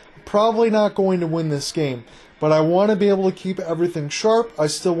 look, I'm probably not going to win this game, but I want to be able to keep everything sharp. I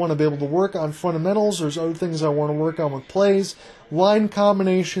still want to be able to work on fundamentals. There's other things I want to work on with plays, line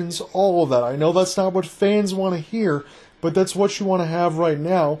combinations, all of that. I know that's not what fans want to hear, but that's what you want to have right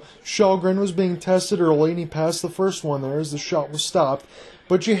now. Källgren was being tested early, and he passed the first one there as the shot was stopped.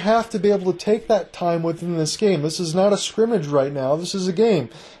 But you have to be able to take that time within this game. This is not a scrimmage right now. This is a game.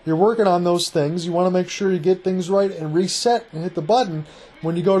 You're working on those things. You want to make sure you get things right and reset and hit the button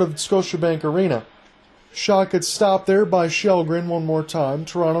when you go to Scotiabank Arena. Shot gets stopped there by Källgren one more time.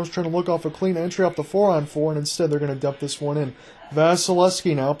 Toronto's trying to look off a clean entry off the 4-on-4, and instead they're going to dump this one in.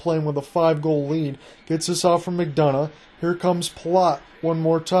 Vasilevsky now playing with a 5-goal lead. Gets this off from McDonough. Here comes Palat one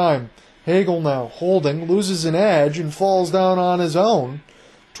more time. Hagel now holding, loses an edge, and falls down on his own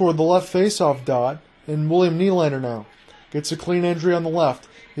toward the left faceoff dot. And William Nylander now gets a clean entry on the left.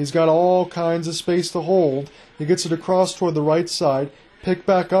 He's got all kinds of space to hold. He gets it across toward the right side. Pick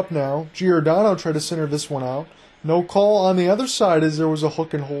back up now. Giordano tried to center this one out. No call on the other side as there was a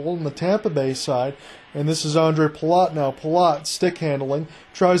hook and hold on the Tampa Bay side. And this is Andre Palat now. Palat, stick handling,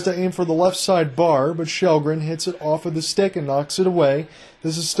 tries to aim for the left side bar, but Shelgren hits it off of the stick and knocks it away.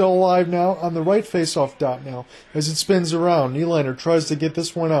 This is still alive now on the right face-off dot now. As it spins around, Nylander tries to get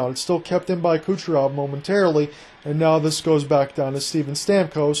this one out. It's still kept in by Kucherov momentarily, and now this goes back down to Steven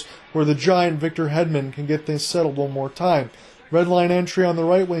Stamkos, where the giant Victor Hedman can get things settled one more time. Red line entry on the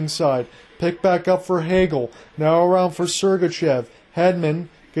right wing side. Pick back up for Hagel. Now around for Sergachev. Hedman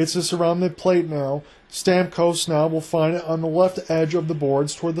gets this around the plate now. Stamkos now will find it on the left edge of the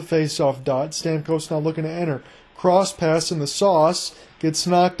boards toward the face-off dot. Stamkos now looking to enter. Cross pass in the sauce. Gets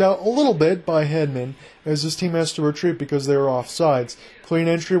knocked out a little bit by Hedman as his team has to retreat because they were offsides. Clean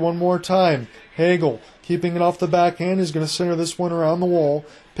entry one more time. Hagel keeping it off the backhand is going to center this one around the wall.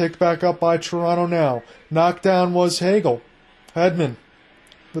 Picked back up by Toronto now. Knockdown was Hagel. Hedman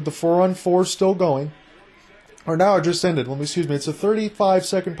with the 4-on-4 still going. Or now it just ended. Excuse me. It's a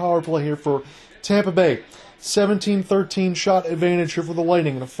 35-second power play here for Tampa Bay. 17-13 shot advantage here for the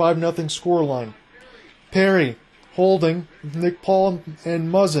Lightning and a 5-0 scoreline. Perry holding Nick Paul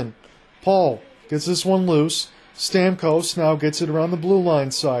and Muzzin. Paul gets this one loose. Stamkos now gets it around the blue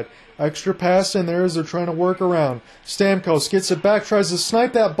line side. Extra pass in there as they're trying to work around. Stamkos gets it back, tries to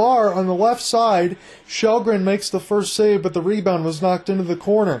snipe that bar on the left side. Shelgren makes the first save, but the rebound was knocked into the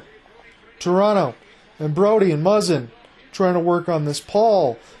corner. Toronto and Brody and Muzzin trying to work on this.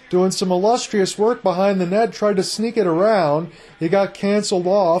 Paul doing some illustrious work behind the net, tried to sneak it around. It got canceled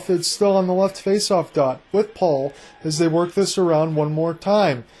off. It's still on the left face-off dot with Paul as they work this around one more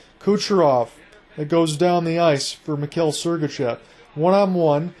time. Kucherov, it goes down the ice for Mikhail Sergachev.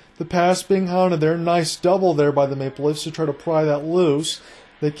 One-on-one, the pass being hounded there. Nice double there by the Maple Leafs to try to pry that loose.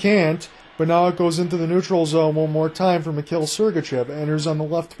 They can't, but now it goes into the neutral zone one more time for Mikhail Sergachev. Enters on the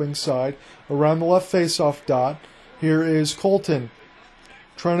left wing side, around the left face-off dot. Here is Colton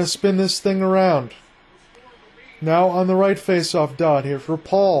trying to spin this thing around. Now on the right face-off dot here for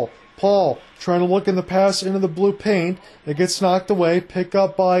Paul. Paul trying to look in the pass into the blue paint. It gets knocked away. Pick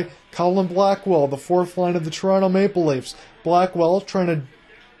up by Colin Blackwell, the fourth line of the Toronto Maple Leafs. Blackwell trying to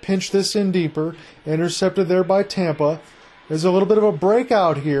pinch this in deeper. Intercepted there by Tampa. There's a little bit of a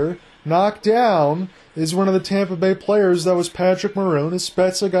breakout here. Knocked down is one of the Tampa Bay players. That was Patrick Maroon. As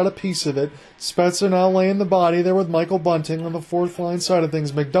Spezza got a piece of it. Spezza now laying the body there with Michael Bunting on the fourth line side of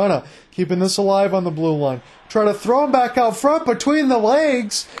things. McDonough keeping this alive on the blue line. Try to throw him back out front between the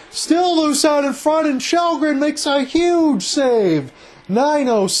legs. Still loose out in front, and Shelgren makes a huge save.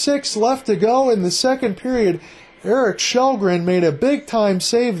 9:06 left to go in the second period. Eric Shelgren made a big-time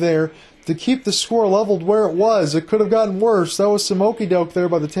save there to keep the score leveled where it was. It could have gotten worse. That was some okey-doke there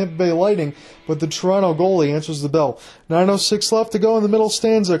by the Tampa Bay Lightning, but the Toronto goalie answers the bell. 9:06 left to go in the middle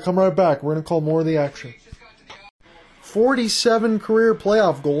stanza. Come right back. We're going to call more of the action. 47 career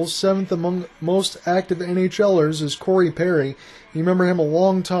playoff goals, 7th among most active NHLers, is Corey Perry. You remember him a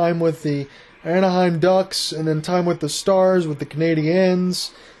long time with the Anaheim Ducks, and then time with the Stars, with the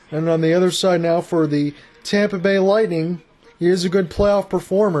Canadiens. And on the other side now for the Tampa Bay Lightning, he is a good playoff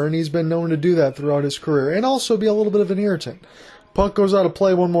performer, and he's been known to do that throughout his career, and also be a little bit of an irritant. Puck goes out of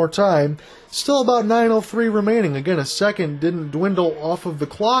play one more time. Still about 9:03 remaining. Again, a second didn't dwindle off of the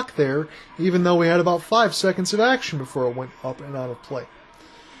clock there, even though we had about 5 seconds of action before it went up and out of play.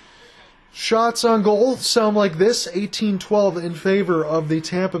 Shots on goal sound like this, 18-12 in favor of the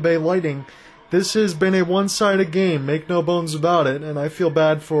Tampa Bay Lightning. This has been a one-sided game, make no bones about it, and I feel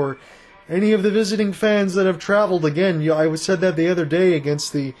bad for any of the visiting fans that have traveled. Again, I said that the other day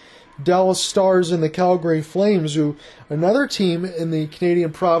against the Dallas Stars and the Calgary Flames, who another team in the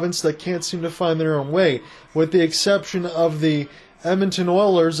Canadian province that can't seem to find their own way, with the exception of the Edmonton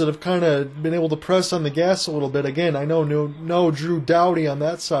Oilers that have kind of been able to press on the gas a little bit. Again, I know no Drew Doughty on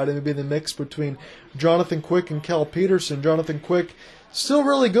that side. It would be the mix between Jonathan Quick and Cal Peterson. Jonathan Quick still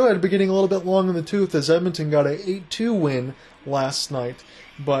really good, but getting a little bit long in the tooth as Edmonton got a 8-2 win last night.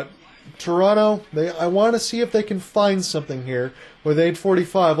 But Toronto, I want to see if they can find something here. With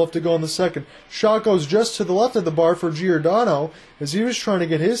 8:45 left to go in the second. Shot goes just to the left of the bar for Giordano as he was trying to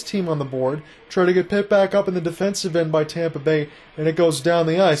get his team on the board. Try to get picked back up in the defensive end by Tampa Bay, and it goes down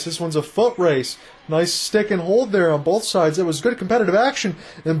the ice. This one's a foot race. Nice stick and hold there on both sides. It was good competitive action.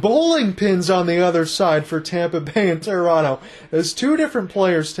 And bowling pins on the other side for Tampa Bay and Toronto as two different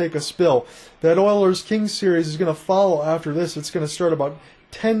players take a spill. That Oilers-Kings series is going to follow after this. It's going to start about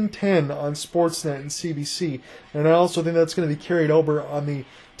 10:10 on Sportsnet and CBC. And I also think that's going to be carried over on the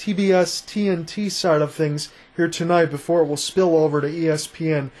TBS TNT side of things here tonight before it will spill over to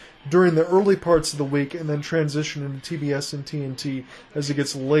ESPN during the early parts of the week and then transition into TBS and TNT as it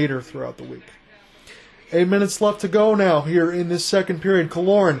gets later throughout the week. 8 minutes left to go now here in this second period.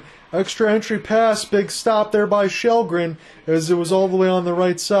 Killorn, extra entry pass, big stop there by Källgren as it was all the way on the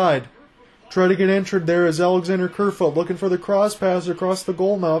right side. Try to get entered there as Alexander Kerfoot looking for the cross pass across the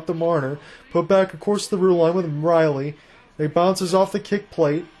goal mouth to Marner. Put back, of course, the blue line with Riley. It bounces off the kick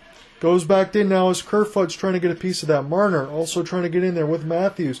plate. Goes back in now as Kerfoot's trying to get a piece of that. Marner also trying to get in there with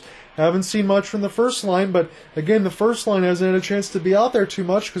Matthews. Haven't seen much from the first line, but again, the first line hasn't had a chance to be out there too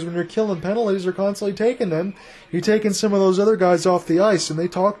much because when you're killing penalties, they're constantly taking them. You're taking some of those other guys off the ice, and they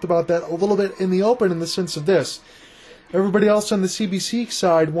talked about that a little bit in the open in the sense of this. Everybody else on the CBC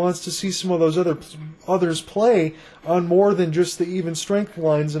side wants to see some of those others play on more than just the even strength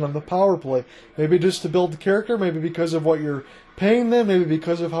lines and on the power play. Maybe just to build the character, maybe because of what you're paying them, maybe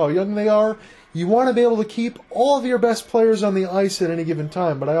because of how young they are. You want to be able to keep all of your best players on the ice at any given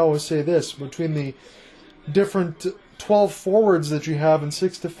time. But I always say this, between the different 12 forwards that you have and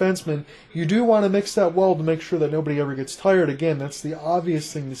 6 defensemen, you do want to mix that well to make sure that nobody ever gets tired. Again, that's the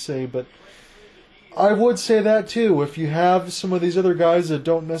obvious thing to say, but I would say that too. If you have some of these other guys that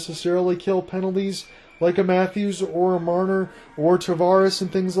don't necessarily kill penalties, like a Matthews or a Marner or Tavares and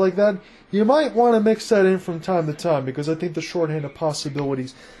things like that, you might want to mix that in from time to time because I think the shorthanded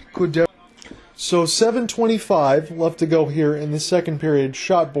possibilities could definitely. So 7:25 left to go here in the second period.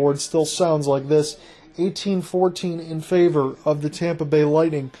 Shot board still sounds like this. 18-14 in favor of the Tampa Bay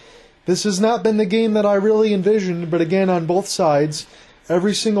Lightning. This has not been the game that I really envisioned, but again, on both sides,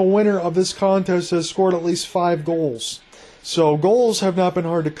 every single winner of this contest has scored at least 5 goals. So goals have not been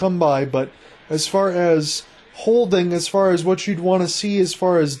hard to come by, but as far as holding, as far as what you'd want to see as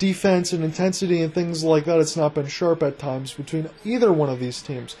far as defense and intensity and things like that, it's not been sharp at times between either one of these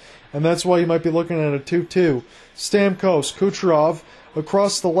teams. And that's why you might be looking at a 2-2. Stamkos, Kucherov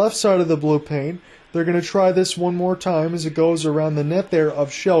across the left side of the blue paint. They're going to try this one more time as it goes around the net there of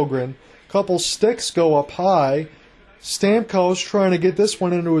Källgren. Couple sticks go up high. Stamkos trying to get this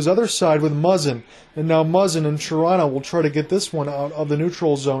one into his other side with Muzzin. And now Muzzin and Toronto will try to get this one out of the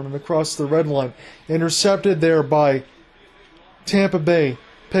neutral zone and across the red line. Intercepted there by Tampa Bay.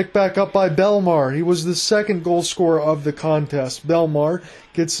 Picked back up by Belmar. He was the second goal scorer of the contest. Belmar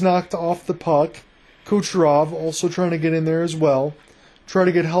gets knocked off the puck. Kucherov also trying to get in there as well. Try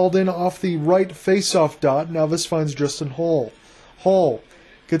to get held in off the right face-off dot. Now this finds Justin Hall. Hall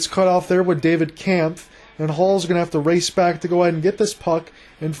gets cut off there with David Kampf. And Hall's going to have to race back to go ahead and get this puck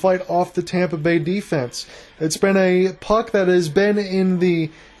and fight off the Tampa Bay defense. It's been a puck that has been in the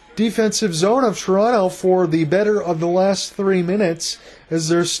defensive zone of Toronto for the better of the last 3 minutes as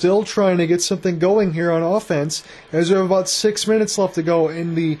they're still trying to get something going here on offense as we have about 6 minutes left to go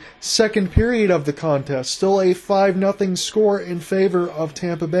in the second period of the contest. Still a 5-0 score in favor of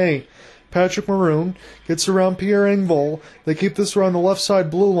Tampa Bay. Patrick Maroon gets around Pierre Engvall. They keep this around the left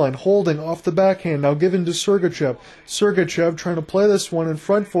side blue line, holding off the backhand, now given to Sergachev. Sergachev trying to play this one in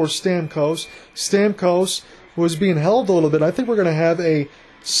front for Stamkos. Stamkos was being held a little bit. I think we're going to have a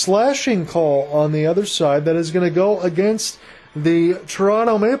slashing call on the other side that is going to go against the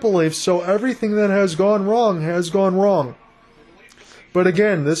Toronto Maple Leafs. So everything that has gone wrong has gone wrong. But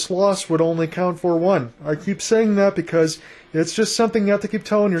again, this loss would only count for 1. I keep saying that because it's just something you have to keep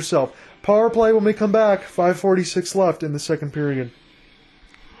telling yourself. Power play when we come back. 5:46 left in the second period.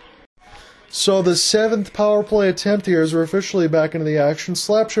 So the 7th power play attempt here as we're officially back into the action.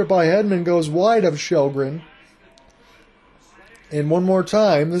 Slap shot by Hedman goes wide of Källgren. And one more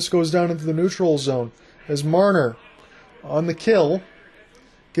time, this goes down into the neutral zone as Marner on the kill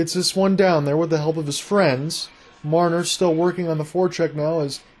gets this one down there with the help of his friends. Marner still working on the forecheck now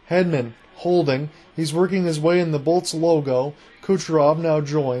as Hedman holding. He's working his way in the Bolts logo. Kucherov now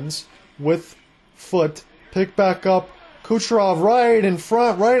joins with foot. Pick back up. Kucherov right in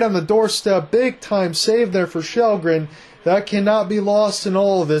front, right on the doorstep. Big time save there for Källgren. That cannot be lost in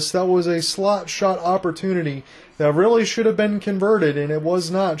all of this. That was a slot shot opportunity that really should have been converted, and it was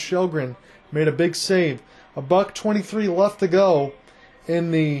not. Källgren made a big save. $1:23 left to go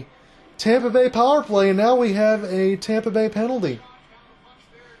in the Tampa Bay power play, and now we have a Tampa Bay penalty.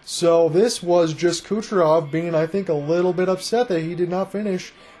 So this was just Kucherov being, I think, a little bit upset that he did not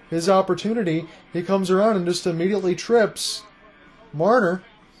finish his opportunity. He comes around and just immediately trips Marner.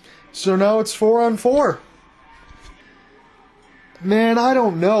 So now it's 4-on-4. Man, I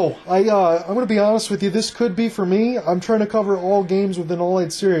don't know. I'm going to be honest with you. This could be for me. I'm trying to cover all games within All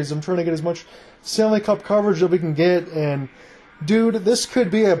Elite Series. I'm trying to get as much Stanley Cup coverage that we can get. And, dude, this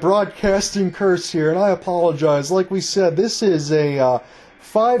could be a broadcasting curse here, and I apologize. Like we said, this is a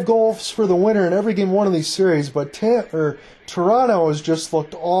 5 goals for the winner in every game one of these series. But Toronto has just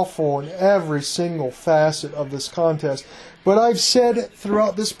looked awful in every single facet of this contest. But I've said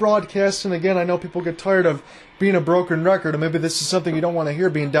throughout this broadcast, and again, I know people get tired of being a broken record, and maybe this is something you don't want to hear,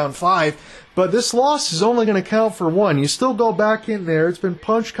 being down 5, but this loss is only going to count for 1. You still go back in there. It's been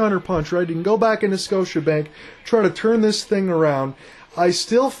punch, counter punch, right? You can go back into Scotiabank, try to turn this thing around. I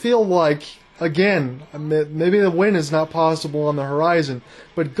still feel like, again, maybe the win is not possible on the horizon,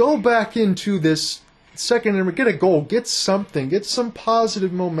 but go back into this second and get a goal, get something, get some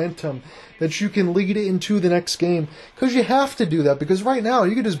positive momentum that you can lead into the next game, because you have to do that, because right now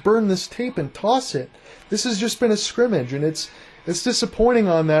you can just burn this tape and toss it. This has just been a scrimmage, and it's disappointing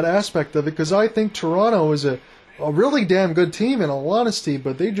on that aspect of it, because I think Toronto is a really damn good team in all honesty,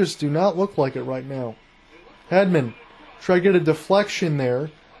 but they just do not look like it right now. Hedman, try to get a deflection there.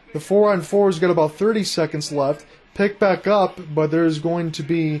 The 4-on-4's got about 30 seconds left. Pick back up, but there's going to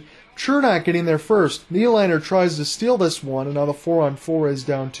be Chernak getting there first. Nylander tries to steal this one, and now the 4-on-4 is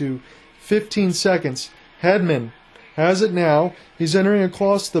down to 15 seconds. Hedman has it now. He's entering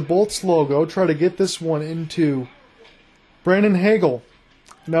across the Bolts logo. Try to get this one into Brandon Hagel.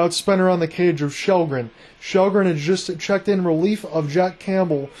 Now it's spun around the cage of Shelgren. Shelgren has just checked in relief of Jack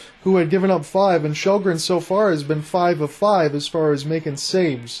Campbell, who had given up 5, and Shelgren so far has been 5 of 5 as far as making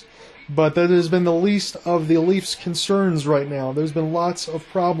saves. But that has been the least of the Leafs' concerns right now. There's been lots of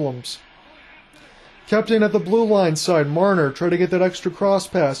problems. Kept in at the blue line side. Marner tried to get that extra cross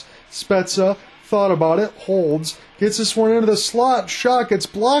pass. Spezza thought about it, holds, gets this one into the slot. Shot gets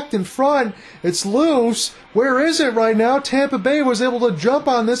blocked in front. It's loose. Where is it right now? Tampa Bay was able to jump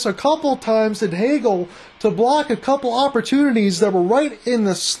on this a couple times at Hagel to block a couple opportunities that were right in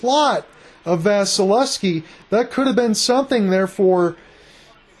the slot of Vasilevsky. That could have been something there for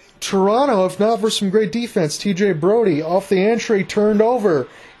Toronto, if not for some great defense. TJ Brody off the entry, turned over.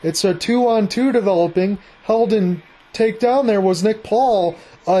 It's a 2-on-2 developing. Held in takedown there was Nick Paul.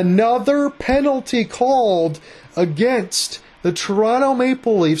 Another penalty called against the Toronto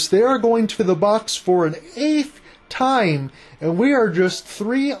Maple Leafs. They are going to the box for an 8th time, and we are just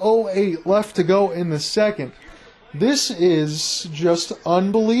 3:08 left to go in the second. This is just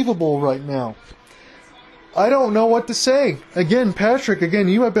unbelievable right now. I don't know what to say. Again, Patrick,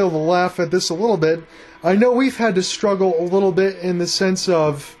 you might be able to laugh at this a little bit. I know we've had to struggle a little bit in the sense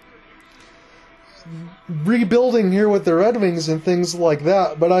of rebuilding here with the Red Wings and things like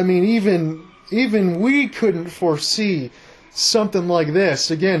that, but I mean, even we couldn't foresee something like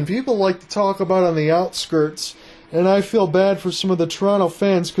this. Again, people like to talk about on the outskirts, and I feel bad for some of the Toronto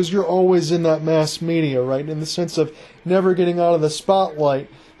fans because you're always in that mass media, right, in the sense of never getting out of the spotlight.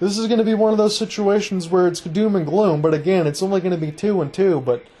 This is going to be one of those situations where it's doom and gloom, but again, it's only going to be 2-2,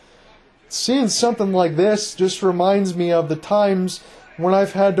 but seeing something like this just reminds me of the times when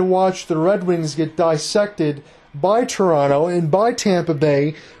I've had to watch the Red Wings get dissected by Toronto and by Tampa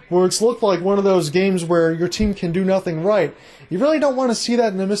Bay, where it's looked like one of those games where your team can do nothing right. You really don't want to see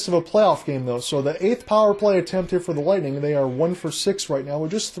that in the midst of a playoff game, though. So the 8th power play attempt here for the Lightning, they are 1 for 6 right now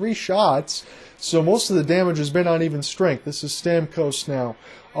with just 3 shots. So most of the damage has been on even strength. This is Stamkos now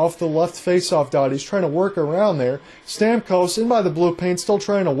off the left faceoff dot. He's trying to work around there. Stamkos in by the blue paint, still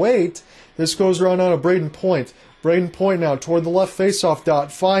trying to wait. This goes around on a Braden Point. Braden Point now toward the left faceoff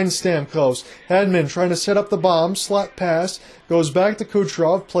dot. Finds Stamkos. Hedman trying to set up the bomb. Slap pass. Goes back to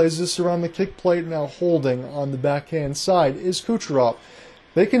Kucherov. Plays this around the kick plate. Now holding on the backhand side is Kucherov.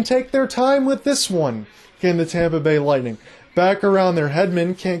 They can take their time with this one, can the Tampa Bay Lightning. Back around there.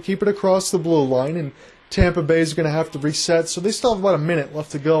 Hedman can't keep it across the blue line, and Tampa Bay is going to have to reset. So they still have about a minute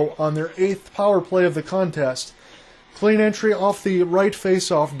left to go on their 8th power play of the contest. Clean entry off the right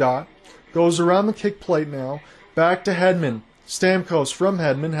faceoff dot. Goes around the kick plate now. Back to Hedman. Stamkos from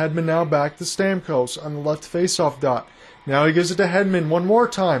Hedman. Hedman now back to Stamkos on the left faceoff dot. Now he gives it to Hedman one more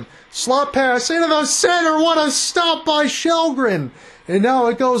time. Slot pass into the center. What a stop by Shelgren. And now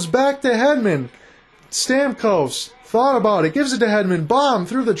it goes back to Hedman. Stamkos thought about it. Gives it to Hedman. Bomb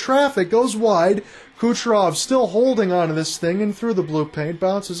through the traffic. Goes wide. Kucherov still holding onto this thing and through the blue paint.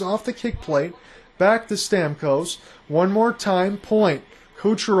 Bounces off the kick plate. Back to Stamkos. One more time. Point.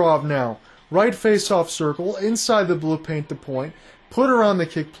 Kucherov now. Right face-off circle, inside the blue paint to Point. Put her on the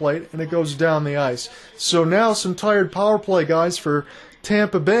kick plate, and it goes down the ice. So now some tired power play guys for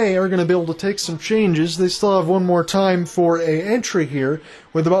Tampa Bay are going to be able to take some changes. They still have one more time for an entry here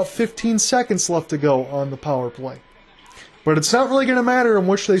with about 15 seconds left to go on the power play. But it's not really going to matter in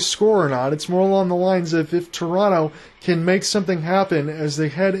which they score or not. It's more along the lines of if Toronto can make something happen as they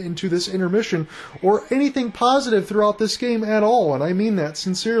head into this intermission or anything positive throughout this game at all, and I mean that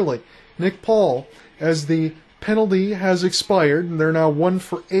sincerely. Nick Paul, as the penalty has expired, and they're now 1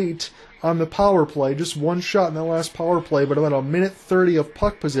 for 8 on the power play, just one shot in that last power play, but about a minute 30 of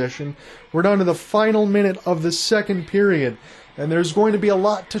puck possession. We're down to the final minute of the second period, and there's going to be a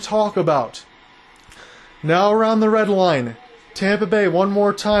lot to talk about. Now around the red line, Tampa Bay one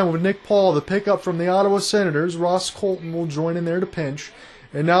more time with Nick Paul, the pickup from the Ottawa Senators. Ross Colton will join in there to pinch.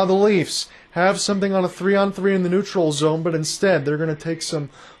 And now the Leafs have something on a 3-on-3 in the neutral zone, but instead they're going to take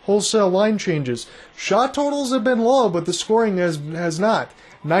some wholesale line changes. Shot totals have been low, but the scoring has not.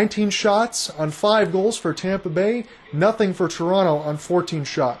 19 shots on 5 goals for Tampa Bay, nothing for Toronto on 14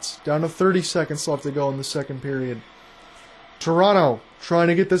 shots. Down to 30 seconds left to go in the second period. Toronto trying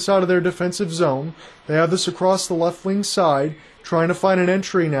to get this out of their defensive zone. They have this across the left wing side, trying to find an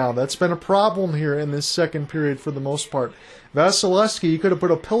entry now. That's been a problem here in this second period for the most part. Vasilevsky, you could have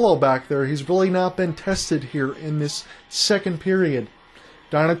put a pillow back there. He's really not been tested here in this second period.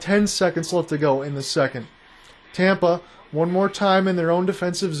 Down to 10 seconds left to go in the second. Tampa, one more time in their own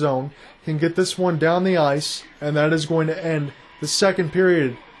defensive zone, can get this one down the ice, and that is going to end the second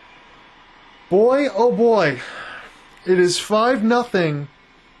period. Boy, oh boy. It is 5-0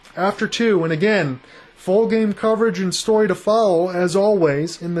 after 2, and again, full game coverage and story to follow, as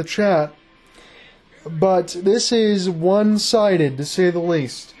always, in the chat. But this is one-sided, to say the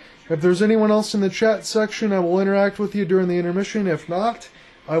least. If there's anyone else in the chat section, I will interact with you during the intermission. If not,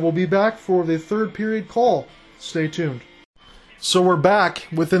 I will be back for the third period call. Stay tuned. So we're back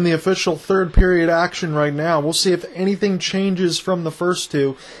within the official third period action right now. We'll see if anything changes from the first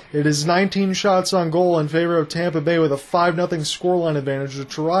two. It is 19 shots on goal in favor of Tampa Bay with a 5-0 scoreline advantage to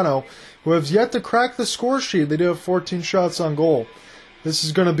Toronto, who have yet to crack the score sheet. They do have 14 shots on goal. This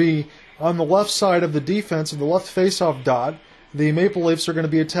is going to be on the left side of the defense of the left faceoff dot. The Maple Leafs are going to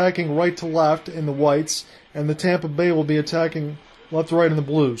be attacking right to left in the whites, and the Tampa Bay will be attacking left to right in the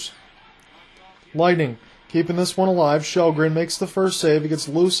blues. Lightning keeping this one alive. Shelgren makes the first save. He gets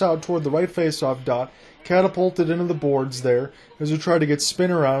loose out toward the right faceoff dot, catapulted into the boards there as we try to get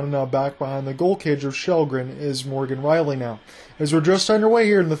spin around, and now back behind the goal cage of Shelgren is Morgan Riley now. As we're just underway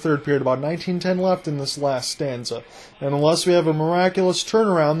here in the third period, about 19:10 left in this last stanza. And unless we have a miraculous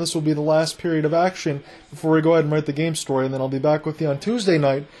turnaround, this will be the last period of action before we go ahead and write the game story, and then I'll be back with you on Tuesday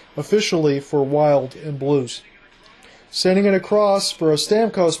night officially for Wild and Blues. Sending it across for a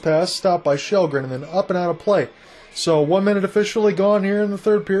Stamkos pass, stopped by Shelgren, and then up and out of play. So 1 minute officially gone here in the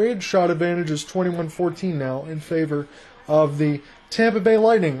third period. Shot advantage is 21-14 now in favor of the Tampa Bay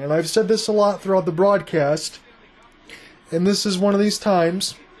Lightning. And I've said this a lot throughout the broadcast, and this is one of these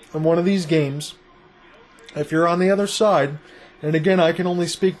times, and one of these games, if you're on the other side, and again I can only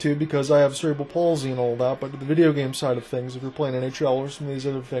speak to because I have cerebral palsy and all that, but the video game side of things, if you're playing NHL or some of these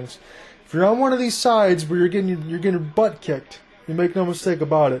other things, if you're on one of these sides where you're getting your butt kicked, you make no mistake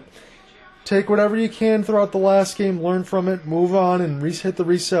about it. Take whatever you can throughout the last game, learn from it, move on, and hit the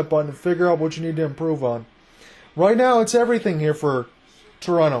reset button and figure out what you need to improve on. Right now, it's everything here for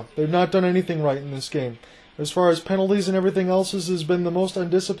Toronto. They've not done anything right in this game. As far as penalties and everything else, this has been the most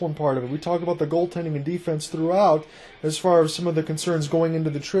undisciplined part of it. We talk about the goaltending and defense throughout as far as some of the concerns going into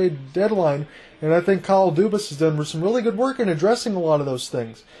the trade deadline, and I think Kyle Dubas has done some really good work in addressing a lot of those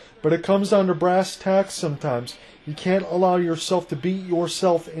things. But it comes down to brass tacks sometimes. You can't allow yourself to beat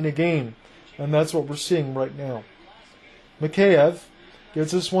yourself in a game, and that's what we're seeing right now. Mikheyev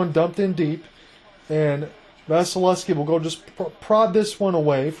gets this one dumped in deep, and Vasilevsky will go just prod this one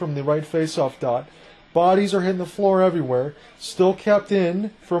away from the right faceoff dot. Bodies are hitting the floor everywhere. Still kept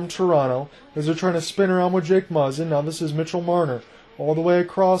in from Toronto as they're trying to spin around with Jake Muzzin. Now this is Mitchell Marner. All the way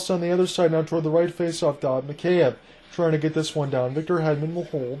across on the other side now toward the right faceoff dot. Mikheyev trying to get this one down. Victor Hedman will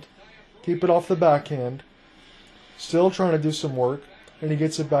hold. Keep it off the backhand. Still trying to do some work. And he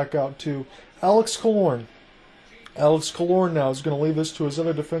gets it back out to Alex Killorn. Alex Killorn now is going to leave this to his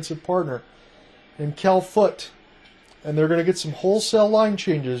other defensive partner in Cal Foote. And they're going to get some wholesale line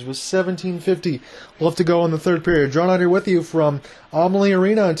changes with 17:50 left to go in the third period. John out here with you from Amalie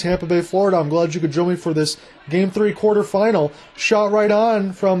Arena in Tampa Bay, Florida. I'm glad you could join me for this Game 3 quarterfinal. Shot right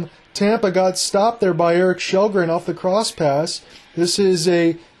on from Tampa, got stopped there by Eric Shelgren off the cross pass. This is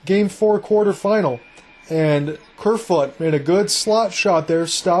a Game 4 quarterfinal. And Kerfoot made a good slot shot there,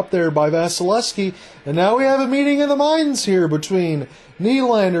 stopped there by Vasilevsky. And now we have a meeting of the minds here between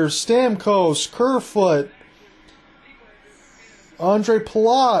Nylander, Stamkos, Kerfoot, Andre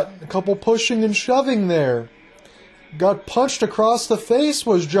Palat, a couple pushing and shoving there. Got punched across the face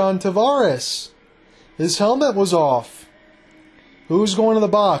was John Tavares. His helmet was off. Who's going to the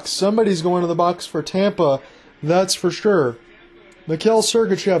box? Somebody's going to the box for Tampa, that's for sure. Mikhail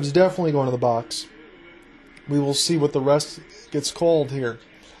Sergachev's definitely going to the box. We will see what the rest gets called here.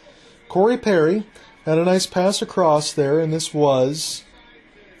 Corey Perry had a nice pass across there, and this was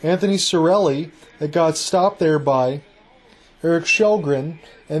Anthony Cirelli that got stopped there by Eric Shelgren.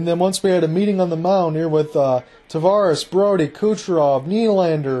 And then once we had a meeting on the mound here with Tavares, Brody, Kucherov,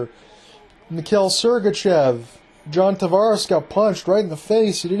 Nylander, Mikhail Sergachev. John Tavares got punched right in the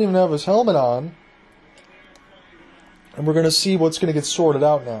face. He didn't even have his helmet on. And we're going to see what's going to get sorted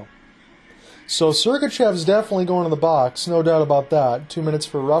out now. So Sergachev's definitely going to the box, no doubt about that. 2 minutes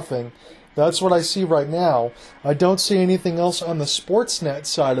for roughing. That's what I see right now. I don't see anything else on the Sportsnet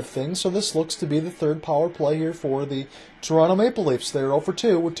side of things, so this looks to be the third power play here for the Toronto Maple Leafs. They're 0 for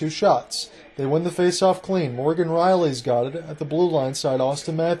 2 with 2 shots. They win the faceoff clean. Morgan Riley's got it at the blue line side.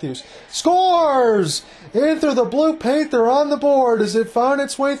 Austin Matthews scores! In through the blue paint. They're on the board as it found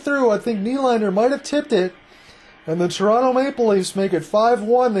its way through. I think Nylander might have tipped it. And the Toronto Maple Leafs make it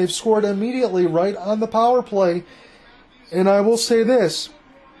 5-1. They've scored immediately right on the power play. And I will say this.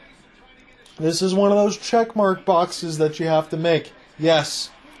 This is one of those checkmark boxes that you have to make. Yes,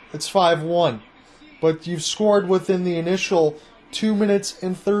 it's 5-1. But you've scored within the initial 2 minutes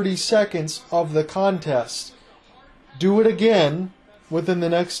and 30 seconds of the contest. Do it again within the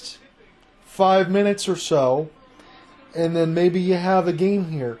next 5 minutes or so, and then maybe you have a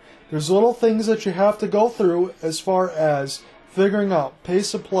game here. There's little things that you have to go through as far as figuring out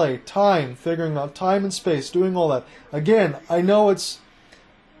pace of play, time, figuring out time and space, doing all that. Again, I know it's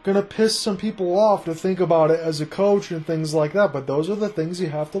going to piss some people off to think about it as a coach and things like that, but those are the things you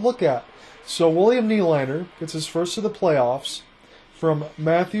have to look at. So William Nylander gets his first of the playoffs from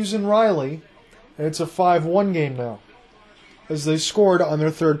Matthews and Riley, and it's a 5-1 game now, as they scored on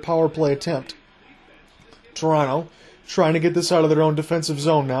their third power play attempt. Toronto trying to get this out of their own defensive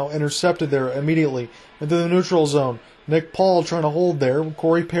zone now, intercepted there immediately into the neutral zone. Nick Paul trying to hold there with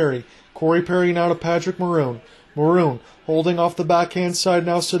Corey Perry. Corey Perry now to Patrick Maroon. Maroon holding off the backhand side,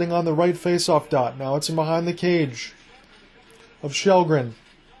 now sitting on the right face-off dot. Now it's in behind the cage of Shelgren.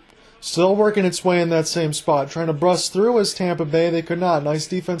 Still working its way in that same spot. Trying to bust through as Tampa Bay. They could not. Nice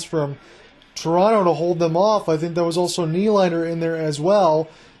defense from Toronto to hold them off. I think there was also Nylander in there as well.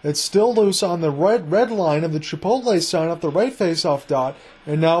 It's still loose on the red line of the Chipotle sign up the right face-off dot.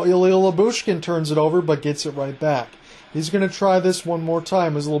 And now Ilya Lyubushkin turns it over but gets it right back. He's going to try this one more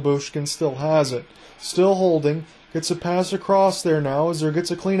time as Lyubushkin still has it. Still holding. Gets a pass across there now as there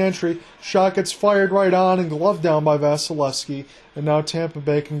gets a clean entry. Shot gets fired right on and gloved down by Vasilevsky. And now Tampa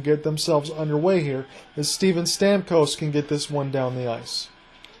Bay can get themselves underway here as Steven Stamkos can get this one down the ice.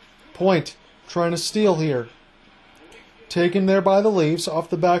 Point. Trying to steal here. Taken there by the Leafs. Off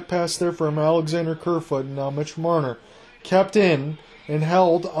the back pass there from Alexander Kerfoot. And now Mitch Marner. Kept in and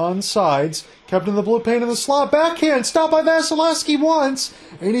held on sides. Kept in the blue paint in the slot. Backhand. Stopped by Vasilevsky once.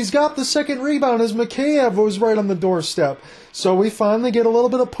 And he's got the second rebound as Mikheyev was right on the doorstep. So we finally get a little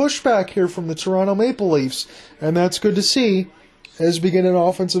bit of pushback here from the Toronto Maple Leafs. And that's good to see as we get an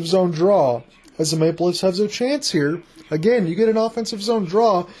offensive zone draw. As the Maple Leafs have a chance here. Again, you get an offensive zone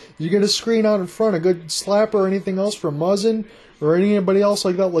draw. You get a screen out in front. A good slapper or anything else from Muzzin or anybody else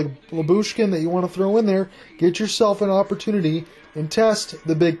like that, like Lyubushkin that you want to throw in there. Get yourself an opportunity and test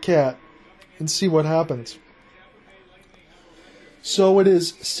the big cat and see what happens. So it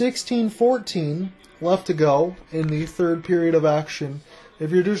is 16-14 left to go in the third period of action.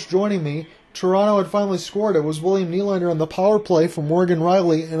 If you're just joining me, Toronto had finally scored. It was William Nylander on the power play from Morgan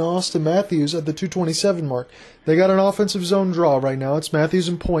Riley and Austin Matthews at the 2:27 mark. They got an offensive zone draw right now. It's Matthews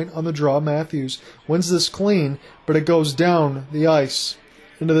and point on the draw. Matthews wins this clean, but it goes down the ice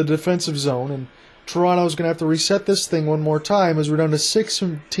into the defensive zone, and Toronto's going to have to reset this thing one more time as we're down to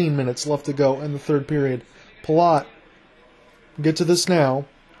 16 minutes left to go in the third period. Palat will get to this now,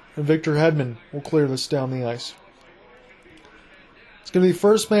 and Victor Hedman will clear this down the ice. It's going to be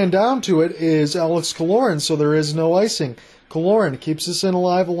first man down to it is Alex Killorn, so there is no icing. Killorn keeps this in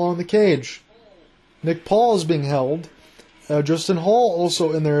alive along the cage. Nick Paul is being held. Justin Hall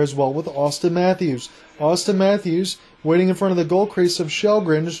also in there as well with Austin Matthews. Austin Matthews waiting in front of the goal crease of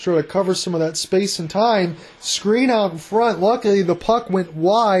Shelgren, just trying to cover some of that space and time. Screen out in front. Luckily, the puck went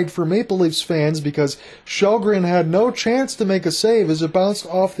wide for Maple Leafs fans because Shelgren had no chance to make a save as it bounced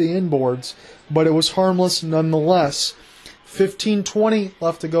off the inboards, but it was harmless nonetheless. 15-20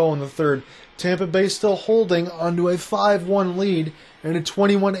 left to go in the third. Tampa Bay still holding onto a 5-1 lead and a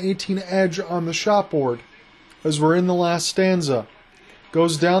 21-18 edge on the shot board. as we're in the last stanza.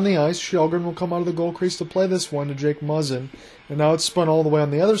 Goes down the ice. Shelgren will come out of the goal crease to play this one to Jake Muzzin. And now it's spun all the way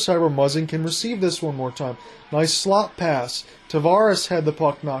on the other side where Muzzin can receive this one more time. Nice slot pass. Tavares had the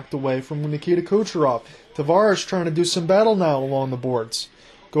puck knocked away from Nikita Kucherov. Tavares trying to do some battle now along the boards.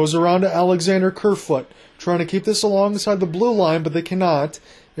 Goes around to Alexander Kerfoot, trying to keep this alongside the blue line, but they cannot.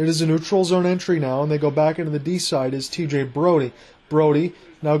 It is a neutral zone entry now, and they go back into the D side is TJ Brody. Brody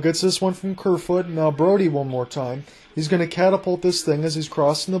now gets this one from Kerfoot, and now Brody one more time. He's going to catapult this thing as he's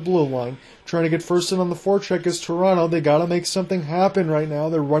crossing the blue line. Trying to get first in on the forecheck is Toronto. They got to make something happen right now.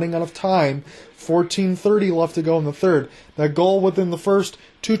 They're running out of time. 14:30 left to go in the third. That goal within the first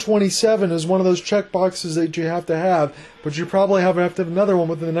 2:27 is one of those check boxes that you have to have, but you probably have to have another one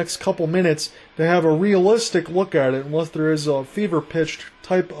within the next couple minutes to have a realistic look at it, unless there is a fever-pitched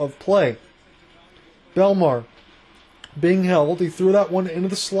type of play. Belmar being held. He threw that one into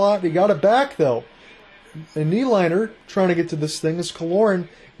the slot. He got it back, though. And Nylander trying to get to this thing as Kaloran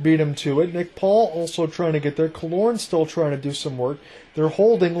beat him to it. Nick Paul also trying to get there. Kaloran still trying to do some work. They're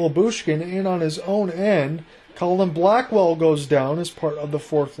holding Lyubushkin in on his own end. Colin Blackwell goes down as part of the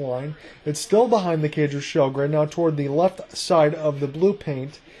fourth line. It's still behind the cage of Shelgren, now toward the left side of the blue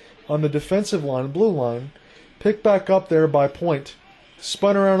paint on the defensive line, blue line. Picked back up there by Point.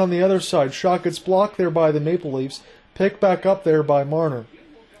 Spun around on the other side. Shot gets blocked there by the Maple Leafs. Picked back up there by Marner.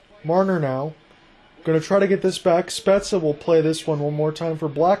 Marner now going to try to get this back. Spezza will play this one more time for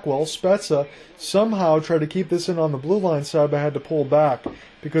Blackwell. Spezza somehow tried to keep this in on the blue line side, but had to pull back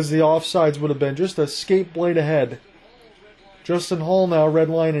because the offsides would have been just a skate blade ahead. Justin Hall now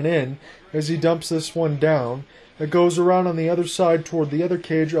redlining in as he dumps this one down. It goes around on the other side toward the other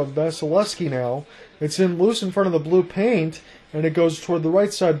cage of Vasilevsky now. It's in loose in front of the blue paint, and it goes toward the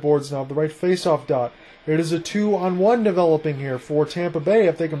right side boards now, the right face-off dot. It is a 2-on-1 developing here for Tampa Bay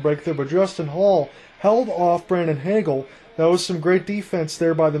if they can break through, but Justin Hall held off Brandon Hagel. That was some great defense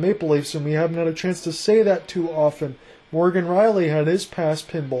there by the Maple Leafs, and we haven't had a chance to say that too often. Morgan Riley had his pass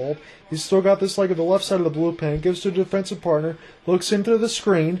pinballed. He's still got this leg of the left side of the blue paint, gives to a defensive partner, looks into the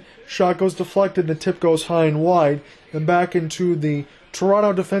screen, shot goes deflected, and the tip goes high and wide, and back into the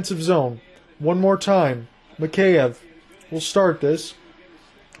Toronto defensive zone. One more time. Mikheyev will start this.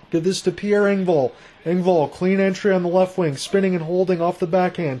 Give this to Pierre Engvall. Engvall, clean entry on the left wing, spinning and holding off the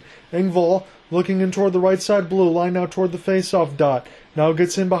backhand. Engvall looking in toward the right side blue line, now toward the face-off dot. Now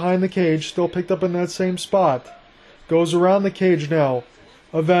gets in behind the cage, still picked up in that same spot. Goes around the cage now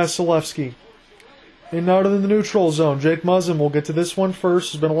of Vasilevsky. And now to the neutral zone. Jake Muzzin will get to this one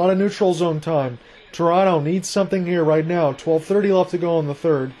first. There's been a lot of neutral zone time. Toronto needs something here right now. 12:30 left to go in the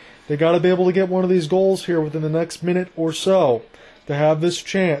third. They got to be able to get one of these goals here within the next minute or so to have this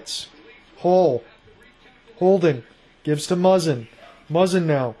chance. Hall holding, gives to Muzzin. Muzzin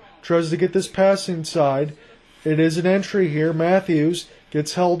now tries to get this pass inside. It is an entry here. Matthews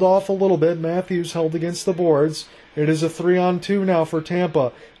gets held off a little bit. Matthews held against the boards. It is a 3-on-2 now for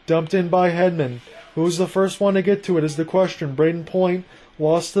Tampa. Dumped in by Hedman. Who's the first one to get to it is the question. Braden Point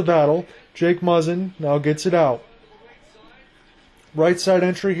lost the battle. Jake Muzzin now gets it out. Right side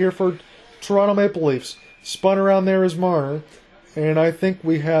entry here for Toronto Maple Leafs. Spun around there is Marner. And I think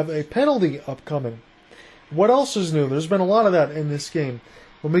we have a penalty upcoming. What else is new? There's been a lot of that in this game.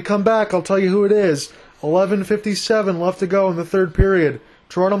 When we come back, I'll tell you who it is. 11:57 left to go in the third period.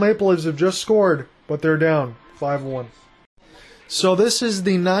 Toronto Maple Leafs have just scored, but they're down 5-1. So this is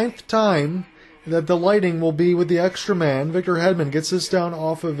the 9th time that the Lightning will be with the extra man. Victor Hedman gets this down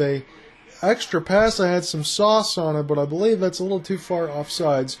off of a extra pass. I had some sauce on it, but I believe that's a little too far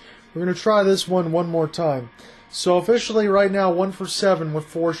offsides. We're going to try this one more time. So officially right now 1 for 7 with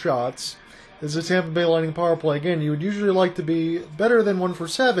 4 shots. Is the Tampa Bay Lightning power play. Again, you would usually like to be better than 1 for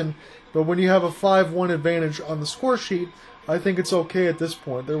 7, but when you have a 5-1 advantage on the score sheet, I think it's okay at this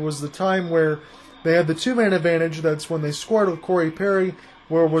point. There was the time where they had the 2-man advantage. That's when they scored with Corey Perry,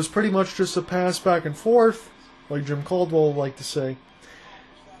 where it was pretty much just a pass back and forth, like Jim Caldwell would like to say.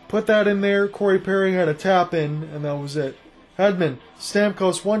 Put that in there. Corey Perry had a tap in, and that was it. Hedman,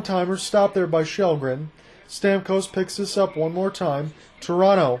 Stamkos one-timer, stopped there by Shelgren. Stamkos picks this up one more time.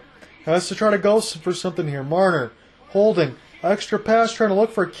 Toronto has to try to go for something here. Marner holding. Extra pass trying to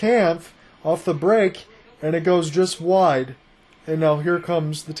look for Kampf off the break, and it goes just wide. And now here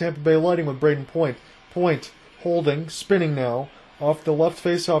comes the Tampa Bay Lightning with Braden Point. Point holding, spinning now, off the left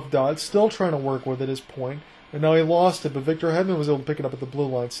face-off dot, still trying to work with it as Point. And now he lost it, but Victor Hedman was able to pick it up at the blue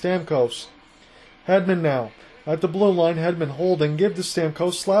line. Stamkos. Hedman now. At the blue line, Hedman holding. Give to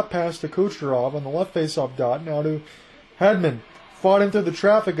Stamkos. Slap pass to Kucherov on the left face-off dot. Now to Hedman. Fought into the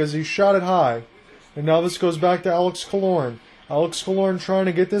traffic as he shot it high. And now this goes back to Alex Killorn. Alex Killorn trying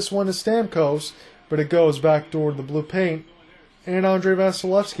to get this one to Stamkos, but it goes back toward the blue paint. And Andrei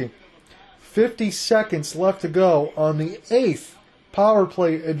Vasilevsky. 50 seconds left to go on the 8th power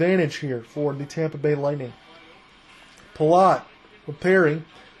play advantage here for the Tampa Bay Lightning. Palat with Perry,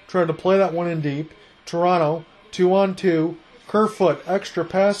 tried to play that one in deep. Toronto, 2-on-2. Kerfoot, extra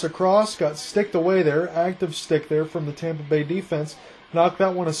pass across, got sticked away there, active stick there from the Tampa Bay defense. Knocked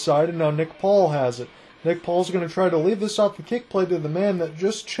that one aside, and now Nick Paul has it. Nick Paul's going to try to leave this off the kick play to the man that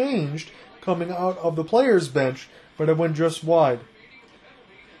just changed coming out of the player's bench, but it went just wide.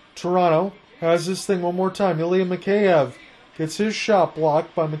 Toronto has this thing one more time. Ilya Mikheyev gets his shot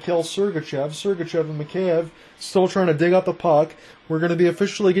blocked by Mikhail Sergachev. Sergachev and Mikheyev still trying to dig up the puck. We're going to be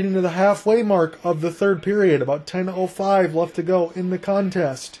officially getting to the halfway mark of the third period. About 10:05 left to go in the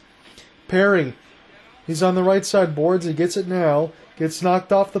contest. Perry, he's on the right side boards. He gets it now. Gets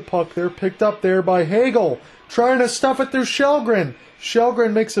knocked off the puck there. Picked up there by Hagel. Trying to stuff it through Shelgren.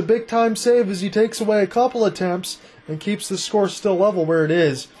 Shelgren makes a big-time save as he takes away a couple attempts and keeps the score still level where it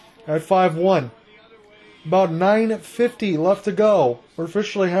is at 5-1. About 9:50 left to go. We're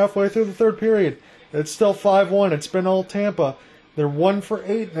officially halfway through the third period. It's still 5-1. It's been all Tampa. They're 1 for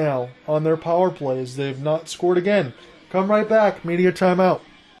 8 now on their power plays. They've not scored again. Come right back. Media timeout.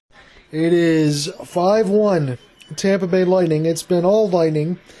 It is 5-1. Tampa Bay Lightning. It's been all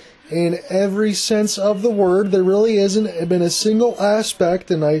Lightning in every sense of the word. There really isn't been a single aspect,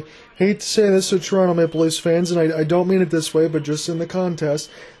 and I hate to say this to Toronto Maple Leafs fans, and I don't mean it this way, but just in the contest,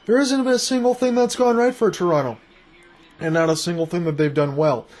 there isn't been a single thing that's gone right for Toronto, and not a single thing that they've done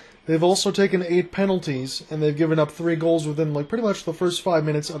well. They've also taken 8 penalties, and they've given up 3 goals within pretty much the first 5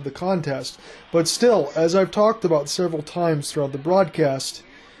 minutes of the contest. But still, as I've talked about several times throughout the broadcast,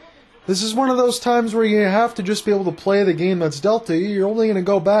 this is one of those times where you have to just be able to play the game that's dealt to you. You're only going to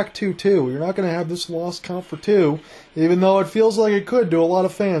go back 2-2. You're not going to have this loss count for 2, even though it feels like it could to a lot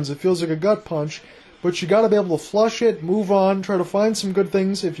of fans. It feels like a gut punch, but you got to be able to flush it, move on, try to find some good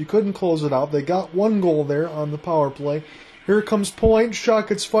things if you couldn't close it out. They got 1 goal there on the power play. Here comes point. Shot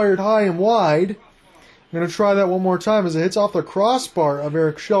gets fired high and wide. I'm going to try that one more time as it hits off the crossbar of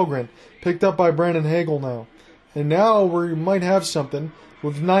Eric Shelgren. Picked up by Brandon Hagel now. And now we might have something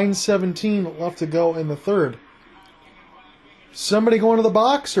with 9:17 left to go in the third. Somebody going to the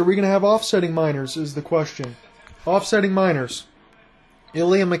box, or are we going to have offsetting minors is the question. Offsetting minors.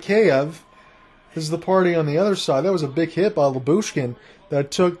 Ilya Mikheyev is the party on the other side. That was a big hit by Lyubushkin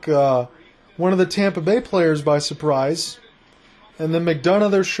that took one of the Tampa Bay players by surprise. And then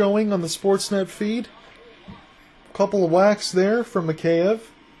McDonough they're showing on the Sportsnet feed. A couple of whacks there from Mikheyev.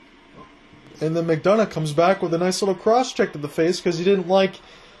 And then McDonough comes back with a nice little cross-check to the face because he didn't like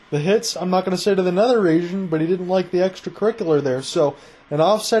the hits. I'm not going to say to the nether region, but he didn't like the extracurricular there. So an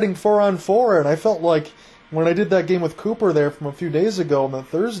offsetting 4-on-4, and I felt like when I did that game with Cooper there from a few days ago on that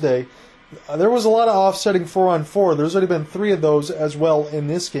Thursday, there was a lot of offsetting 4-on-4. There's already been 3 of those as well in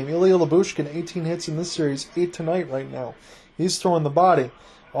this game. Ilya Lyubushkin, 18 hits in this series, 8 tonight right now. He's throwing the body.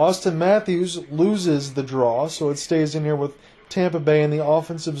 Austin Matthews loses the draw, so it stays in here with Tampa Bay in the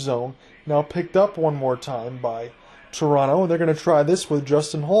offensive zone. Now picked up one more time by Toronto, and they're going to try this with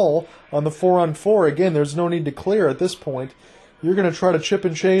Justin Hall on the 4-on-4. Again, there's no need to clear at this point. You're going to try to chip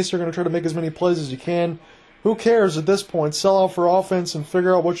and chase. You're going to try to make as many plays as you can. Who cares at this point? Sell out for offense and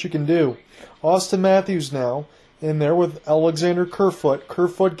figure out what you can do. Austin Matthews now in there with Alexander Kerfoot.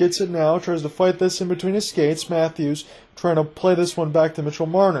 Kerfoot gets it now, tries to fight this in between his skates. Matthews trying to play this one back to Mitchell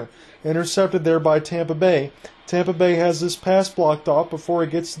Marner. Intercepted there by Tampa Bay. Tampa Bay has this pass blocked off before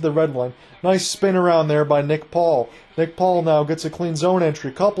it gets to the red line. Nice spin around there by Nick Paul. Nick Paul now gets a clean zone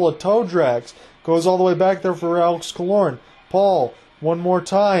entry. Couple of toe drags. Goes all the way back there for Alex Killorn. Paul, one more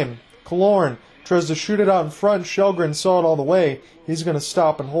time. Killorn tries to shoot it out in front. Shelgren saw it all the way. He's going to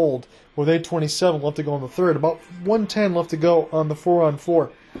stop and hold with 8:27 left to go in the third. About 1:10 left to go on the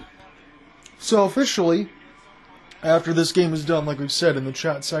 4-on-4. So officially, after this game is done, like we've said in the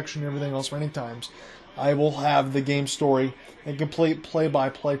chat section and everything else many times, I will have the game story and complete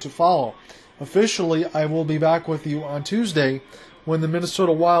play-by-play to follow. Officially, I will be back with you on Tuesday when the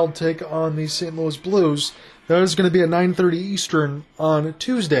Minnesota Wild take on the St. Louis Blues. That is going to be at 9:30 Eastern on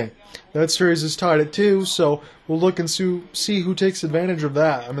Tuesday. That series is tied at 2, so we'll look and see who takes advantage of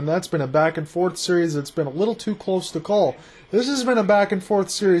that. I mean, that's been a back-and-forth series that's been a little too close to call. This has been a back-and-forth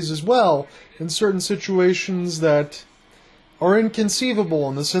series as well in certain situations that are inconceivable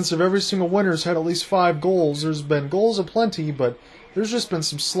in the sense of every single winner's had at least 5 goals. There's been goals aplenty, but there's just been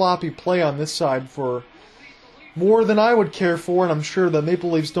some sloppy play on this side for more than I would care for, and I'm sure the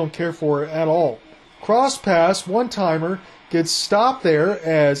Maple Leafs don't care for at all. Cross pass, one-timer, gets stopped there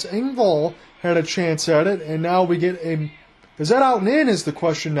as Engvall had a chance at it, and now we get a Is that out and in is the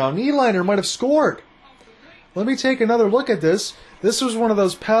question now. Nylander might have scored. Let me take another look at this. This was one of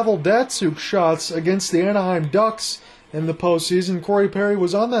those Pavel Datsyuk shots against the Anaheim Ducks in the postseason. Corey Perry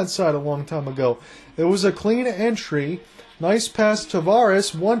was on that side a long time ago. It was a clean entry. Nice pass to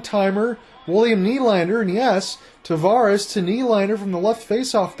Tavares. One-timer. William Nylander. And yes, Tavares to Nylander from the left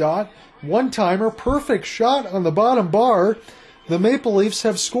faceoff dot. One-timer. Perfect shot on the bottom bar. The Maple Leafs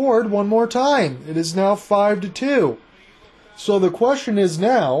have scored one more time. It is now 5-2. So the question is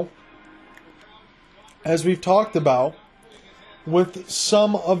now, as we've talked about, with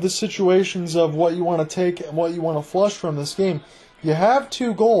some of the situations of what you want to take and what you want to flush from this game, you have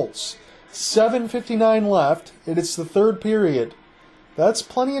 2 goals. 7:59 left, and it's the third period. That's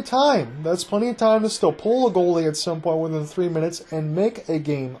plenty of time. That's plenty of time to still pull a goalie at some point within 3 minutes and make a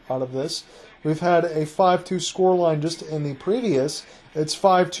game out of this. We've had a 5-2 scoreline just in the previous. It's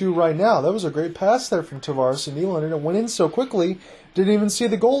 5-2 right now. That was a great pass there from Tavares and Nylander. It went in so quickly, didn't even see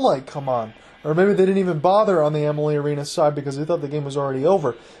the goal light come on. Or maybe they didn't even bother on the Emily Arena side because they thought the game was already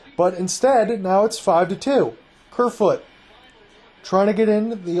over. But instead, now it's 5-2. Kerfoot trying to get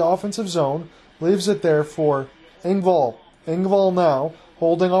in the offensive zone. Leaves it there for Engvall. Engvall now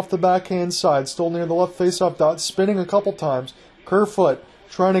holding off the backhand side. Still near the left face-up dot. Spinning a couple times. Kerfoot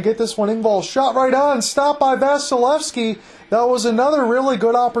trying to get this one. Engvall shot right on. Stopped by Vasilevsky. That was another really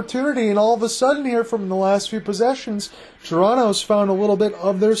good opportunity. And all of a sudden here from the last few possessions, Toronto's found a little bit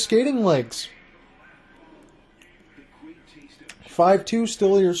of their skating legs. 5-2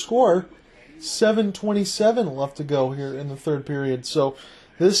 still your score. 7:27 left to go here in the third period. So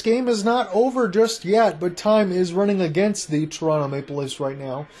this game is not over just yet, but time is running against the Toronto Maple Leafs right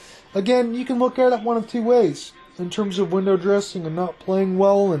now. Again, you can look at it one of 2 ways in terms of window dressing and not playing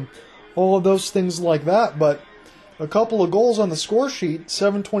well and all of those things like that, but a couple of goals on the score sheet,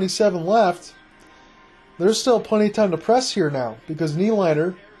 7:27 left. There's still plenty of time to press here now because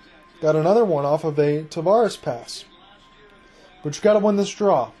Nylander got another one off of a Tavares pass. But you got to win this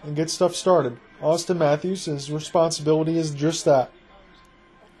draw and get stuff started. Austin Matthews, his responsibility is just that.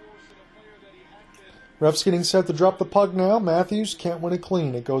 Ref's getting set to drop the puck now. Matthews can't win it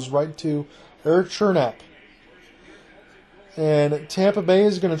clean. It goes right to Eric Chernak. And Tampa Bay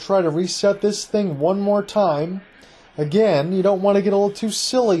is going to try to reset this thing one more time. Again, you don't want to get a little too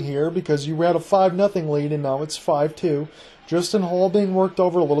silly here because you had a 5-0 lead and now it's 5-2. Justin Hall being worked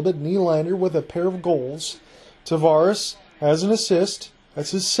over a little bit. Nylander with a pair of goals. Tavares has an assist. That's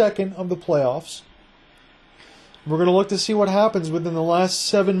his second of the playoffs. We're going to look to see what happens within the last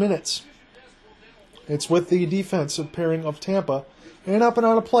 7 minutes. It's with the defensive pairing of Tampa and up and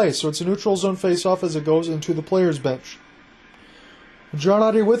out of play. So it's a neutral zone faceoff as it goes into the players' bench. John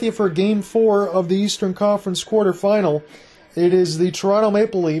out here with you for Game 4 of the Eastern Conference quarterfinal. It is the Toronto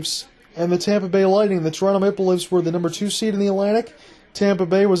Maple Leafs and the Tampa Bay Lightning. The Toronto Maple Leafs were the number 2 seed in the Atlantic. Tampa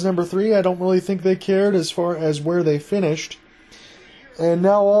Bay was number 3. I don't really think they cared as far as where they finished. And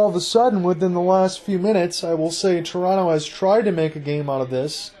now all of a sudden, within the last few minutes, I will say Toronto has tried to make a game out of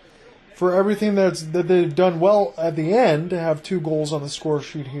this. For everything that they've done well at the end, to have 2 goals on the score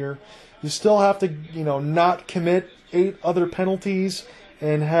sheet here, you still have to, not commit 8 other penalties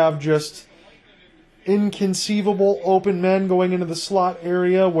and have just inconceivable open men going into the slot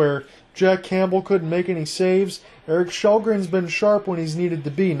area where Jack Campbell couldn't make any saves. Eric Källgren's been sharp when he's needed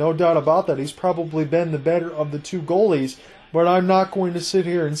to be, no doubt about that. He's probably been the better of the 2 goalies, but I'm not going to sit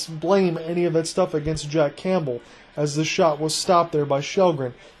here and blame any of that stuff against Jack Campbell as the shot was stopped there by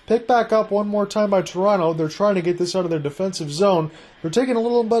Källgren. Picked back up one more time by Toronto. They're trying to get this out of their defensive zone. They're taking a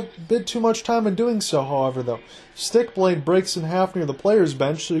little bit too much time in doing so, however, though. Stick blade breaks in half near the players'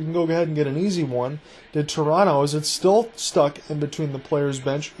 bench, so you can go ahead and get an easy one. Did Toronto, as it's still stuck in between the players'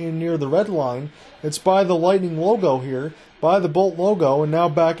 bench and near the red line. It's by the Lightning logo here, by the Bolt logo, and now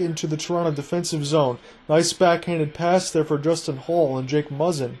back into the Toronto defensive zone. Nice backhanded pass there for Justin Hall and Jake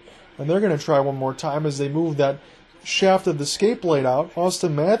Muzzin. And they're going to try one more time as they move that shaft of the skate blade out.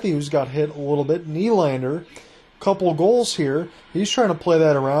 Austin Matthews got hit a little bit. Nylander, couple goals here. He's trying to play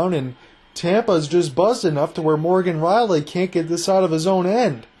that around, and Tampa's just buzzed enough to where Morgan Riley can't get this out of his own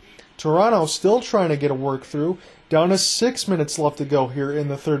end. Toronto still trying to get a work through. Down to 6 minutes left to go here in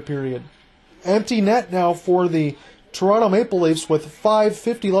the third period. Empty net now for the Toronto Maple Leafs with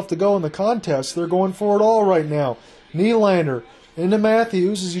 5:50 left to go in the contest. They're going for it all right now. Nylander into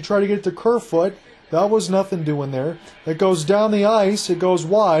Matthews as you try to get it to Kerfoot. That was nothing doing there. It goes down the ice, it goes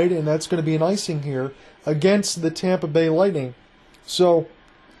wide, and that's going to be an icing here against the Tampa Bay Lightning. So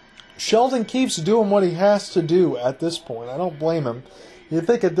Sheldon keeps doing what he has to do at this point. I don't blame him. You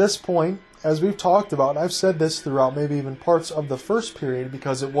think at this point, as we've talked about, and I've said this throughout maybe even parts of the first period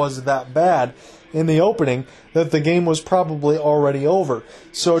because it was that bad in the opening, that the game was probably already over.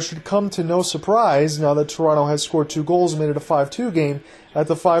 So it should come to no surprise now that Toronto has scored 2 goals and made it a 5-2 game. At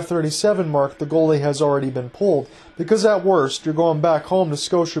the 5:37 mark, the goalie has already been pulled. Because at worst, you're going back home to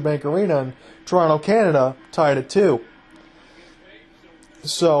Scotiabank Arena and Toronto, Canada, tied at 2.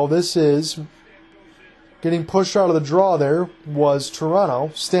 So this is getting pushed out of the draw there was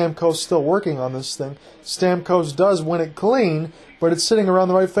Toronto. Stamkos still working on this thing. Stamkos does win it clean, but it's sitting around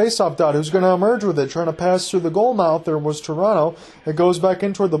the right faceoff dot. Who's going to emerge with it? Trying to pass through the goal mouth there was Toronto. It goes back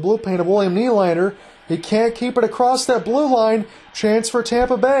in toward the blue paint of William Nylander. He can't keep it across that blue line. Chance for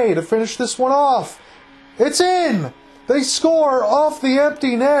Tampa Bay to finish this one off. It's in! They score off the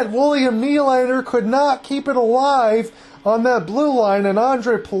empty net. William Nylander could not keep it alive on that blue line, and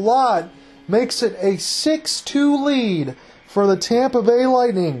Andre Palat makes it a 6-2 lead for the Tampa Bay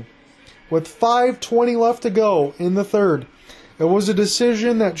Lightning with 5:20 left to go in the third. It was a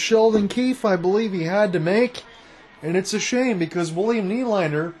decision that Sheldon Keefe, I believe, he had to make, and it's a shame because William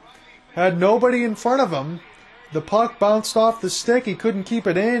Nylander had nobody in front of him. The puck bounced off the stick, he couldn't keep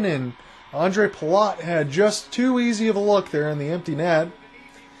it in, and Andre Palat had just too easy of a look there in the empty net.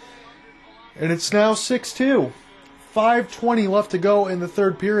 And it's now 6-2. 5:20 left to go in the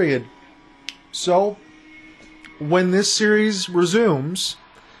third period. So, when this series resumes,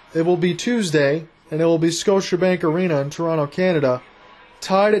 it will be Tuesday, and it will be Scotiabank Arena in Toronto, Canada,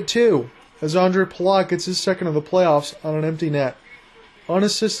 tied at 2, as Andre Palat gets his second of the playoffs on an empty net,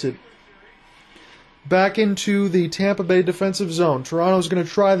 unassisted. Back into the Tampa Bay defensive zone. Toronto's going to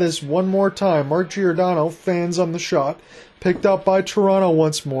try this one more time. Mark Giordano fans on the shot. Picked up by Toronto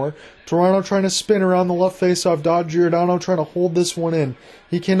once more. Toronto trying to spin around the left faceoff dot. Giordano trying to hold this one in.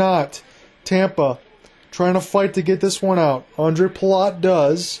 He cannot. Tampa trying to fight to get this one out. Andre Palat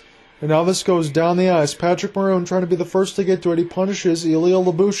does. And now this goes down the ice. Patrick Maroon trying to be the first to get to it. He punishes Ilya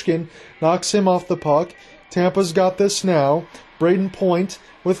Lyubushkin. Knocks him off the puck. Tampa's got this now. Braden Point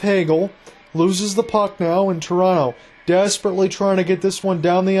with Hagel. Loses the puck now, and Toronto desperately trying to get this one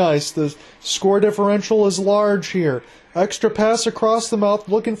down the ice. The score differential is large here. Extra pass across the mouth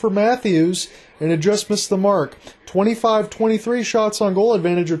looking for Matthews, and it just missed the mark. 25-23 shots on goal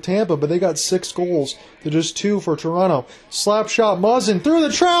advantage of Tampa, but they got 6 goals to just 2 for Toronto. Slap shot, Muzzin through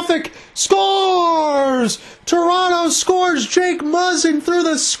the traffic, scores! Toronto scores, Jake Muzzin through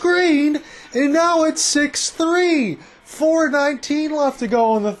the screen, and now it's 6-3. 4:19 left to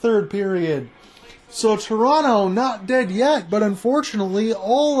go in the third period. So Toronto not dead yet, but unfortunately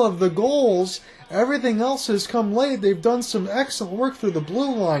all of the goals, everything else has come late. They've done some excellent work through the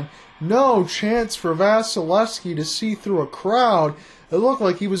blue line. No chance for Vasilevsky to see through a crowd. It looked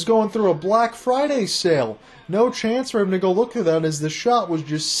like he was going through a Black Friday sale. No chance for him to go look through that as the shot was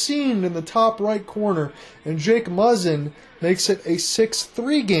just seamed in the top right corner. And Jake Muzzin makes it a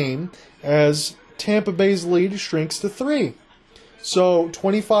 6-3 game as Tampa Bay's lead shrinks to 3. So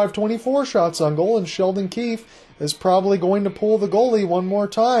 25-24 shots on goal, and Sheldon Keefe is probably going to pull the goalie one more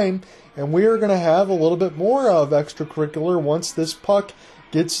time, and we are going to have a little bit more of extracurricular once this puck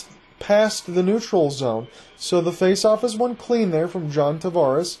gets past the neutral zone. So the faceoff is one clean there from John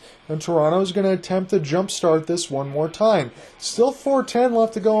Tavares, and Toronto is going to attempt to jumpstart this one more time. Still 4:10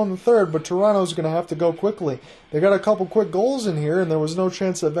 left to go in the third, but Toronto's going to have to go quickly. They got a couple quick goals in here, and there was no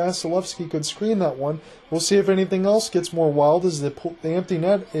chance that Vasilevsky could screen that one. We'll see if anything else gets more wild as the empty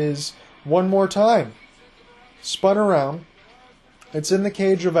net is one more time. Spun around. It's in the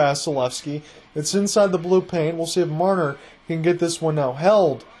cage of Vasilevsky. It's inside the blue paint. We'll see if Marner can get this one now.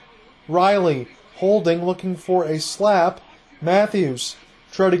 Held. Riley holding, looking for a slap. Matthews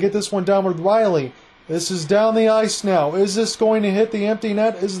try to get this one down with Riley. This is down the ice now. Is this going to hit the empty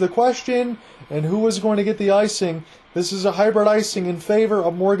net is the question. And who is going to get the icing? This is a hybrid icing in favor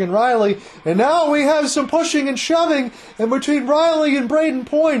of Morgan Riley. And now we have some pushing and shoving in between Riley and Braden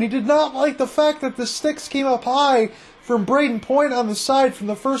Point. He did not like the fact that the sticks came up high from Braden Point on the side from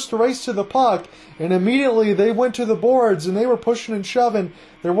the first race to the puck, and immediately they went to the boards and they were pushing and shoving.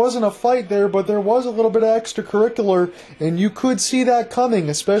 There wasn't a fight there, but there was a little bit of extracurricular, and you could see that coming,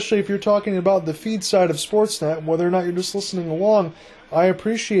 especially if you're talking about the feed side of Sportsnet, whether or not you're just listening along. I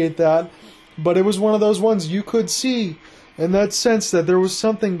appreciate that, but it was one of those ones you could see in that sense that there was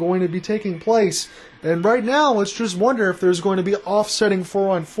something going to be taking place. And right now, let's just wonder if there's going to be offsetting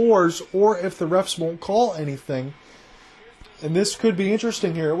 4-on-4s or if the refs won't call anything. And this could be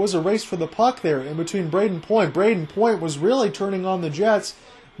interesting here. It was a race for the puck there in between Braden Point. Braden Point was really turning on the Jets.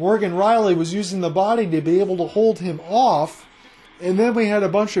 Morgan Riley was using the body to be able to hold him off. And then we had a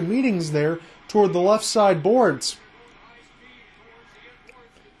bunch of meetings there toward the left side boards.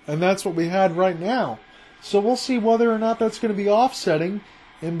 And that's what we had right now. So we'll see whether or not that's going to be offsetting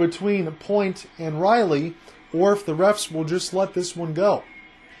in between Point and Riley, or if the refs will just let this one go.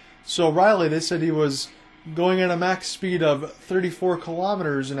 So Riley, they said he was going at a max speed of 34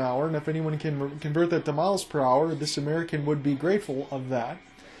 kilometers an hour, and if anyone can convert that to miles per hour, this American would be grateful of that.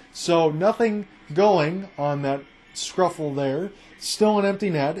 So nothing going on that scruffle there. Still an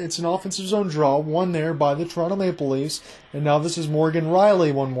empty net. It's an offensive zone draw, one there by the Toronto Maple Leafs. And now this is Morgan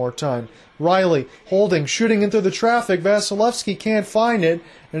Riley one more time. Riley holding, shooting into the traffic. Vasilevsky can't find it,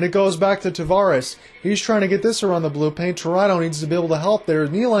 and it goes back to Tavares. He's trying to get this around the blue paint. Toronto needs to be able to help there.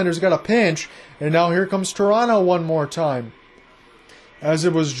 Nylander's got a pinch, and now here comes Toronto one more time. As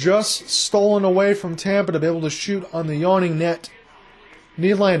it was just stolen away from Tampa to be able to shoot on the yawning net.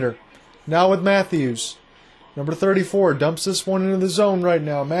 Nylander, now with Matthews. Number 34 dumps this one into the zone right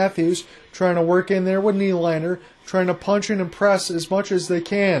now. Matthews trying to work in there with Nylander, trying to punch in and press as much as they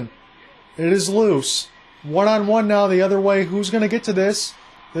can. It is loose. One-on-one now the other way. Who's going to get to this?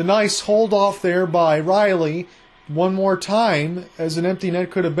 The nice hold off there by Riley. One more time, as an empty net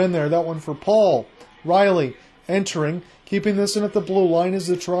could have been there. That one for Paul. Riley entering, keeping this in at the blue line is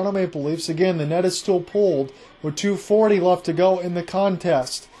the Toronto Maple Leafs. Again, the net is still pulled with 2:40 left to go in the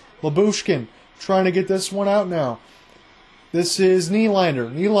contest. Lyubushkin trying to get this one out now. This is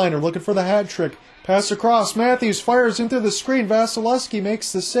Nylander. Nylander looking for the hat trick. Pass across. Matthews fires into the screen. Vasilevsky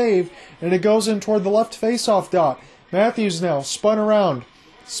makes the save, and it goes in toward the left faceoff dot. Matthews now spun around.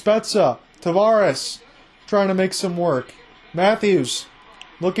 Spezza. Tavares trying to make some work. Matthews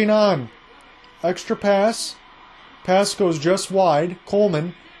looking on. Extra pass. Pass goes just wide.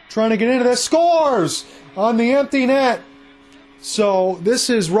 Coleman trying to get into this. Scores on the empty net. So this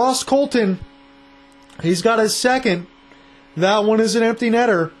is Ross Colton. He's got his second. That one is an empty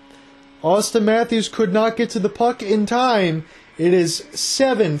netter. Austin Matthews could not get to the puck in time. It is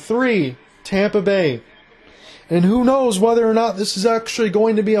 7-3 Tampa Bay. And who knows whether or not this is actually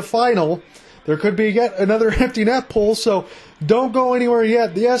going to be a final. There could be yet another empty net pull, so don't go anywhere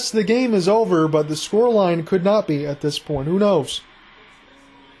yet. Yes, the game is over, but the scoreline could not be at this point. Who knows?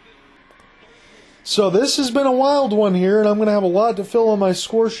 So this has been a wild one here, and I'm going to have a lot to fill on my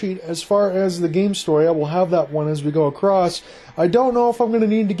score sheet as far as the game story. I will have that one as we go across. I don't know if I'm going to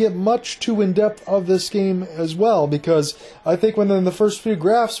need to get much too in-depth of this game as well, because I think within the first few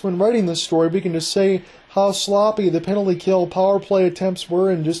graphs when writing this story, we can just say how sloppy the penalty kill power play attempts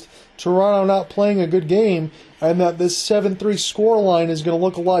were and just Toronto not playing a good game, and that this 7-3 scoreline is going to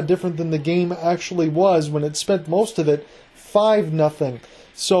look a lot different than the game actually was when it spent most of it 5-0.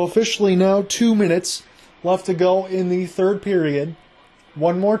 So officially now 2 minutes left to go in the third period.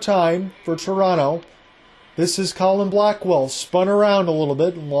 One more time for Toronto. This is Colin Blackwell, spun around a little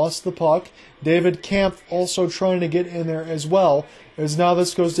bit and lost the puck. David Kampf also trying to get in there as well, as now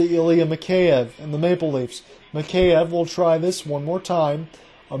this goes to Ilya Mikheyev and the Maple Leafs. Mikheyev will try this one more time.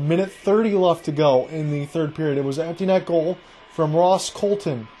 1:30 left to go in the third period. It was an empty net goal from Ross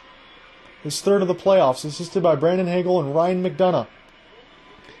Colton. His third of the playoffs, assisted by Brandon Hagel and Ryan McDonough.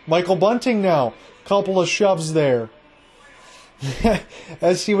 Michael Bunting now, couple of shoves there.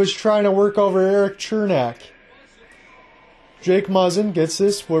 As he was trying to work over Eric Chernak. Jake Muzzin gets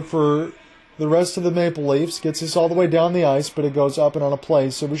this for the rest of the Maple Leafs. Gets this all the way down the ice, but it goes up and on a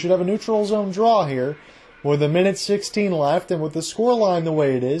play. So we should have a neutral zone draw here with 1:16 left. And with the scoreline the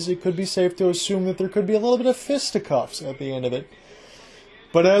way it is, it could be safe to assume that there could be a little bit of fisticuffs at the end of it.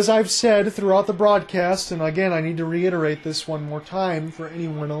 But as I've said throughout the broadcast, and again I need to reiterate this one more time for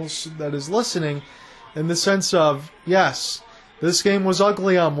anyone else that is listening, in the sense of, yes, this game was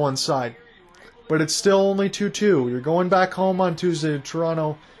ugly on one side, but it's still only 2-2. You're going back home on Tuesday to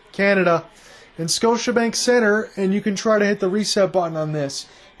Toronto, Canada, in Scotiabank Center, and you can try to hit the reset button on this.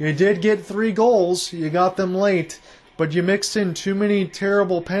 You did get 3 goals, you got them late, but you mixed in too many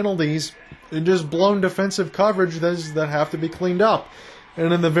terrible penalties and just blown defensive coverage that have to be cleaned up.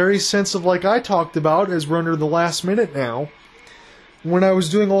 And in the very sense of, like I talked about, as we're under the last minute now, when I was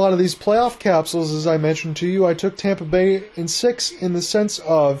doing a lot of these playoff capsules, as I mentioned to you, I took Tampa Bay in 6 in the sense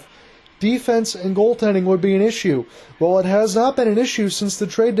of defense and goaltending would be an issue. Well, it has not been an issue since the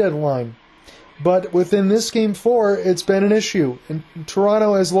trade deadline. But within this Game 4, it's been an issue. And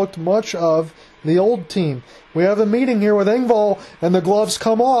Toronto has looked much of the old team. We have a meeting here with Engvall, and the gloves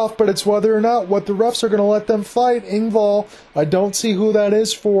come off, but it's whether or not what the refs are going to let them fight. Engvall, I don't see who that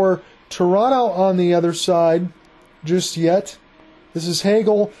is for Toronto on the other side just yet. This is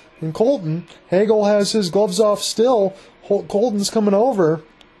Hagel and Colton. Hagel has his gloves off still. Colton's coming over.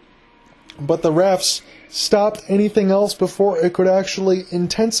 But the refs stopped anything else before it could actually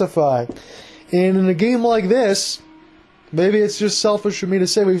intensify. And in a game like this, Maybe it's just selfish of me to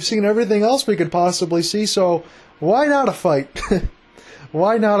say we've seen everything else we could possibly see, so why not a fight?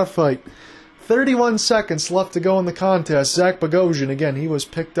 Why not a fight? 31 seconds left to go in the contest. Zach Bogosian, again, he was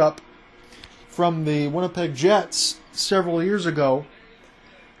picked up from the Winnipeg Jets several years ago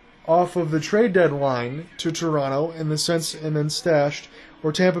off of the trade deadline to Toronto and then stashed,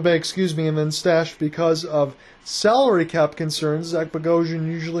 or Tampa Bay, and then stashed because of salary cap concerns. Zach Bogosian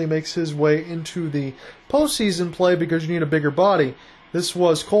usually makes his way into the postseason play because you need a bigger body. This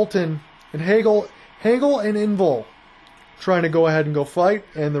was Colton and Hagel and Invol trying to go ahead and go fight,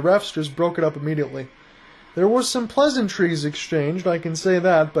 and the refs just broke it up immediately. There were some pleasantries exchanged, I can say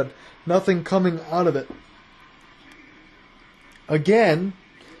that, but nothing coming out of it. Again,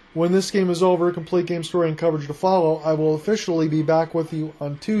 when this game is over, complete game story and coverage to follow, I will officially be back with you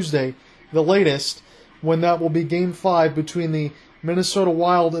on Tuesday, the latest, when that will be Game 5 between the Minnesota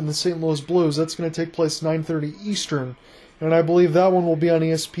Wild and the St. Louis Blues. That's going to take place 9:30 Eastern, and I believe that one will be on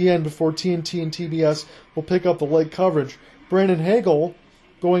ESPN before TNT and TBS will pick up the late coverage. Brandon Hagel,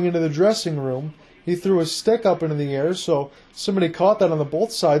 going into the dressing room, he threw a stick up into the air, so somebody caught that on the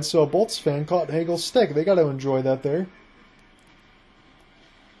Bolts side, so a Bolts fan caught Hagel's stick. They got to enjoy that there.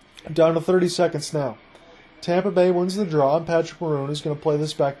 Down to 30 seconds now. Tampa Bay wins the draw, and Patrick Maroon is going to play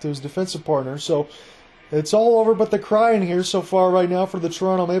this back to his defensive partner, so it's all over but the crying here so far right now for the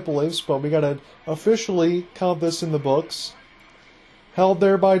Toronto Maple Leafs, but we got to officially count this in the books. Held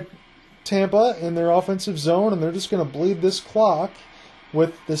there by Tampa in their offensive zone, and they're just going to bleed this clock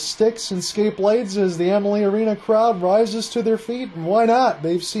with the sticks and skate blades as the Amalie Arena crowd rises to their feet. And why not?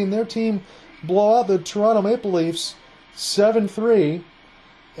 They've seen their team blow out the Toronto Maple Leafs 7-3,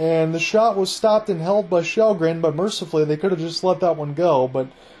 and the shot was stopped and held by Shelgren, but mercifully they could have just let that one go. But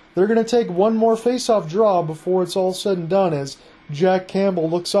they're going to take one more face-off draw before it's all said and done as Jack Campbell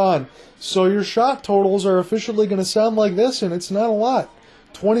looks on. So your shot totals are officially going to sound like this, and it's not a lot.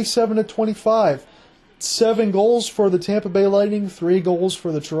 27-25. 7 goals for the Tampa Bay Lightning, 3 goals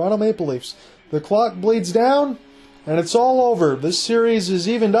for the Toronto Maple Leafs. The clock bleeds down, and it's all over. This series is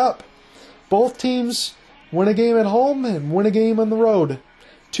evened up. Both teams win a game at home and win a game on the road.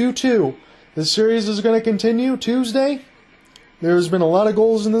 2-2. The series is going to continue Tuesday. There's been a lot of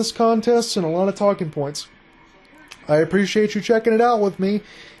goals in this contest and a lot of talking points. I appreciate you checking it out with me.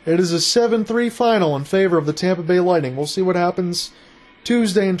 It is a 7-3 final in favor of the Tampa Bay Lightning. We'll see what happens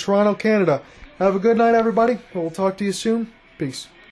Tuesday in Toronto, Canada. Have a good night, everybody. We'll talk to you soon. Peace.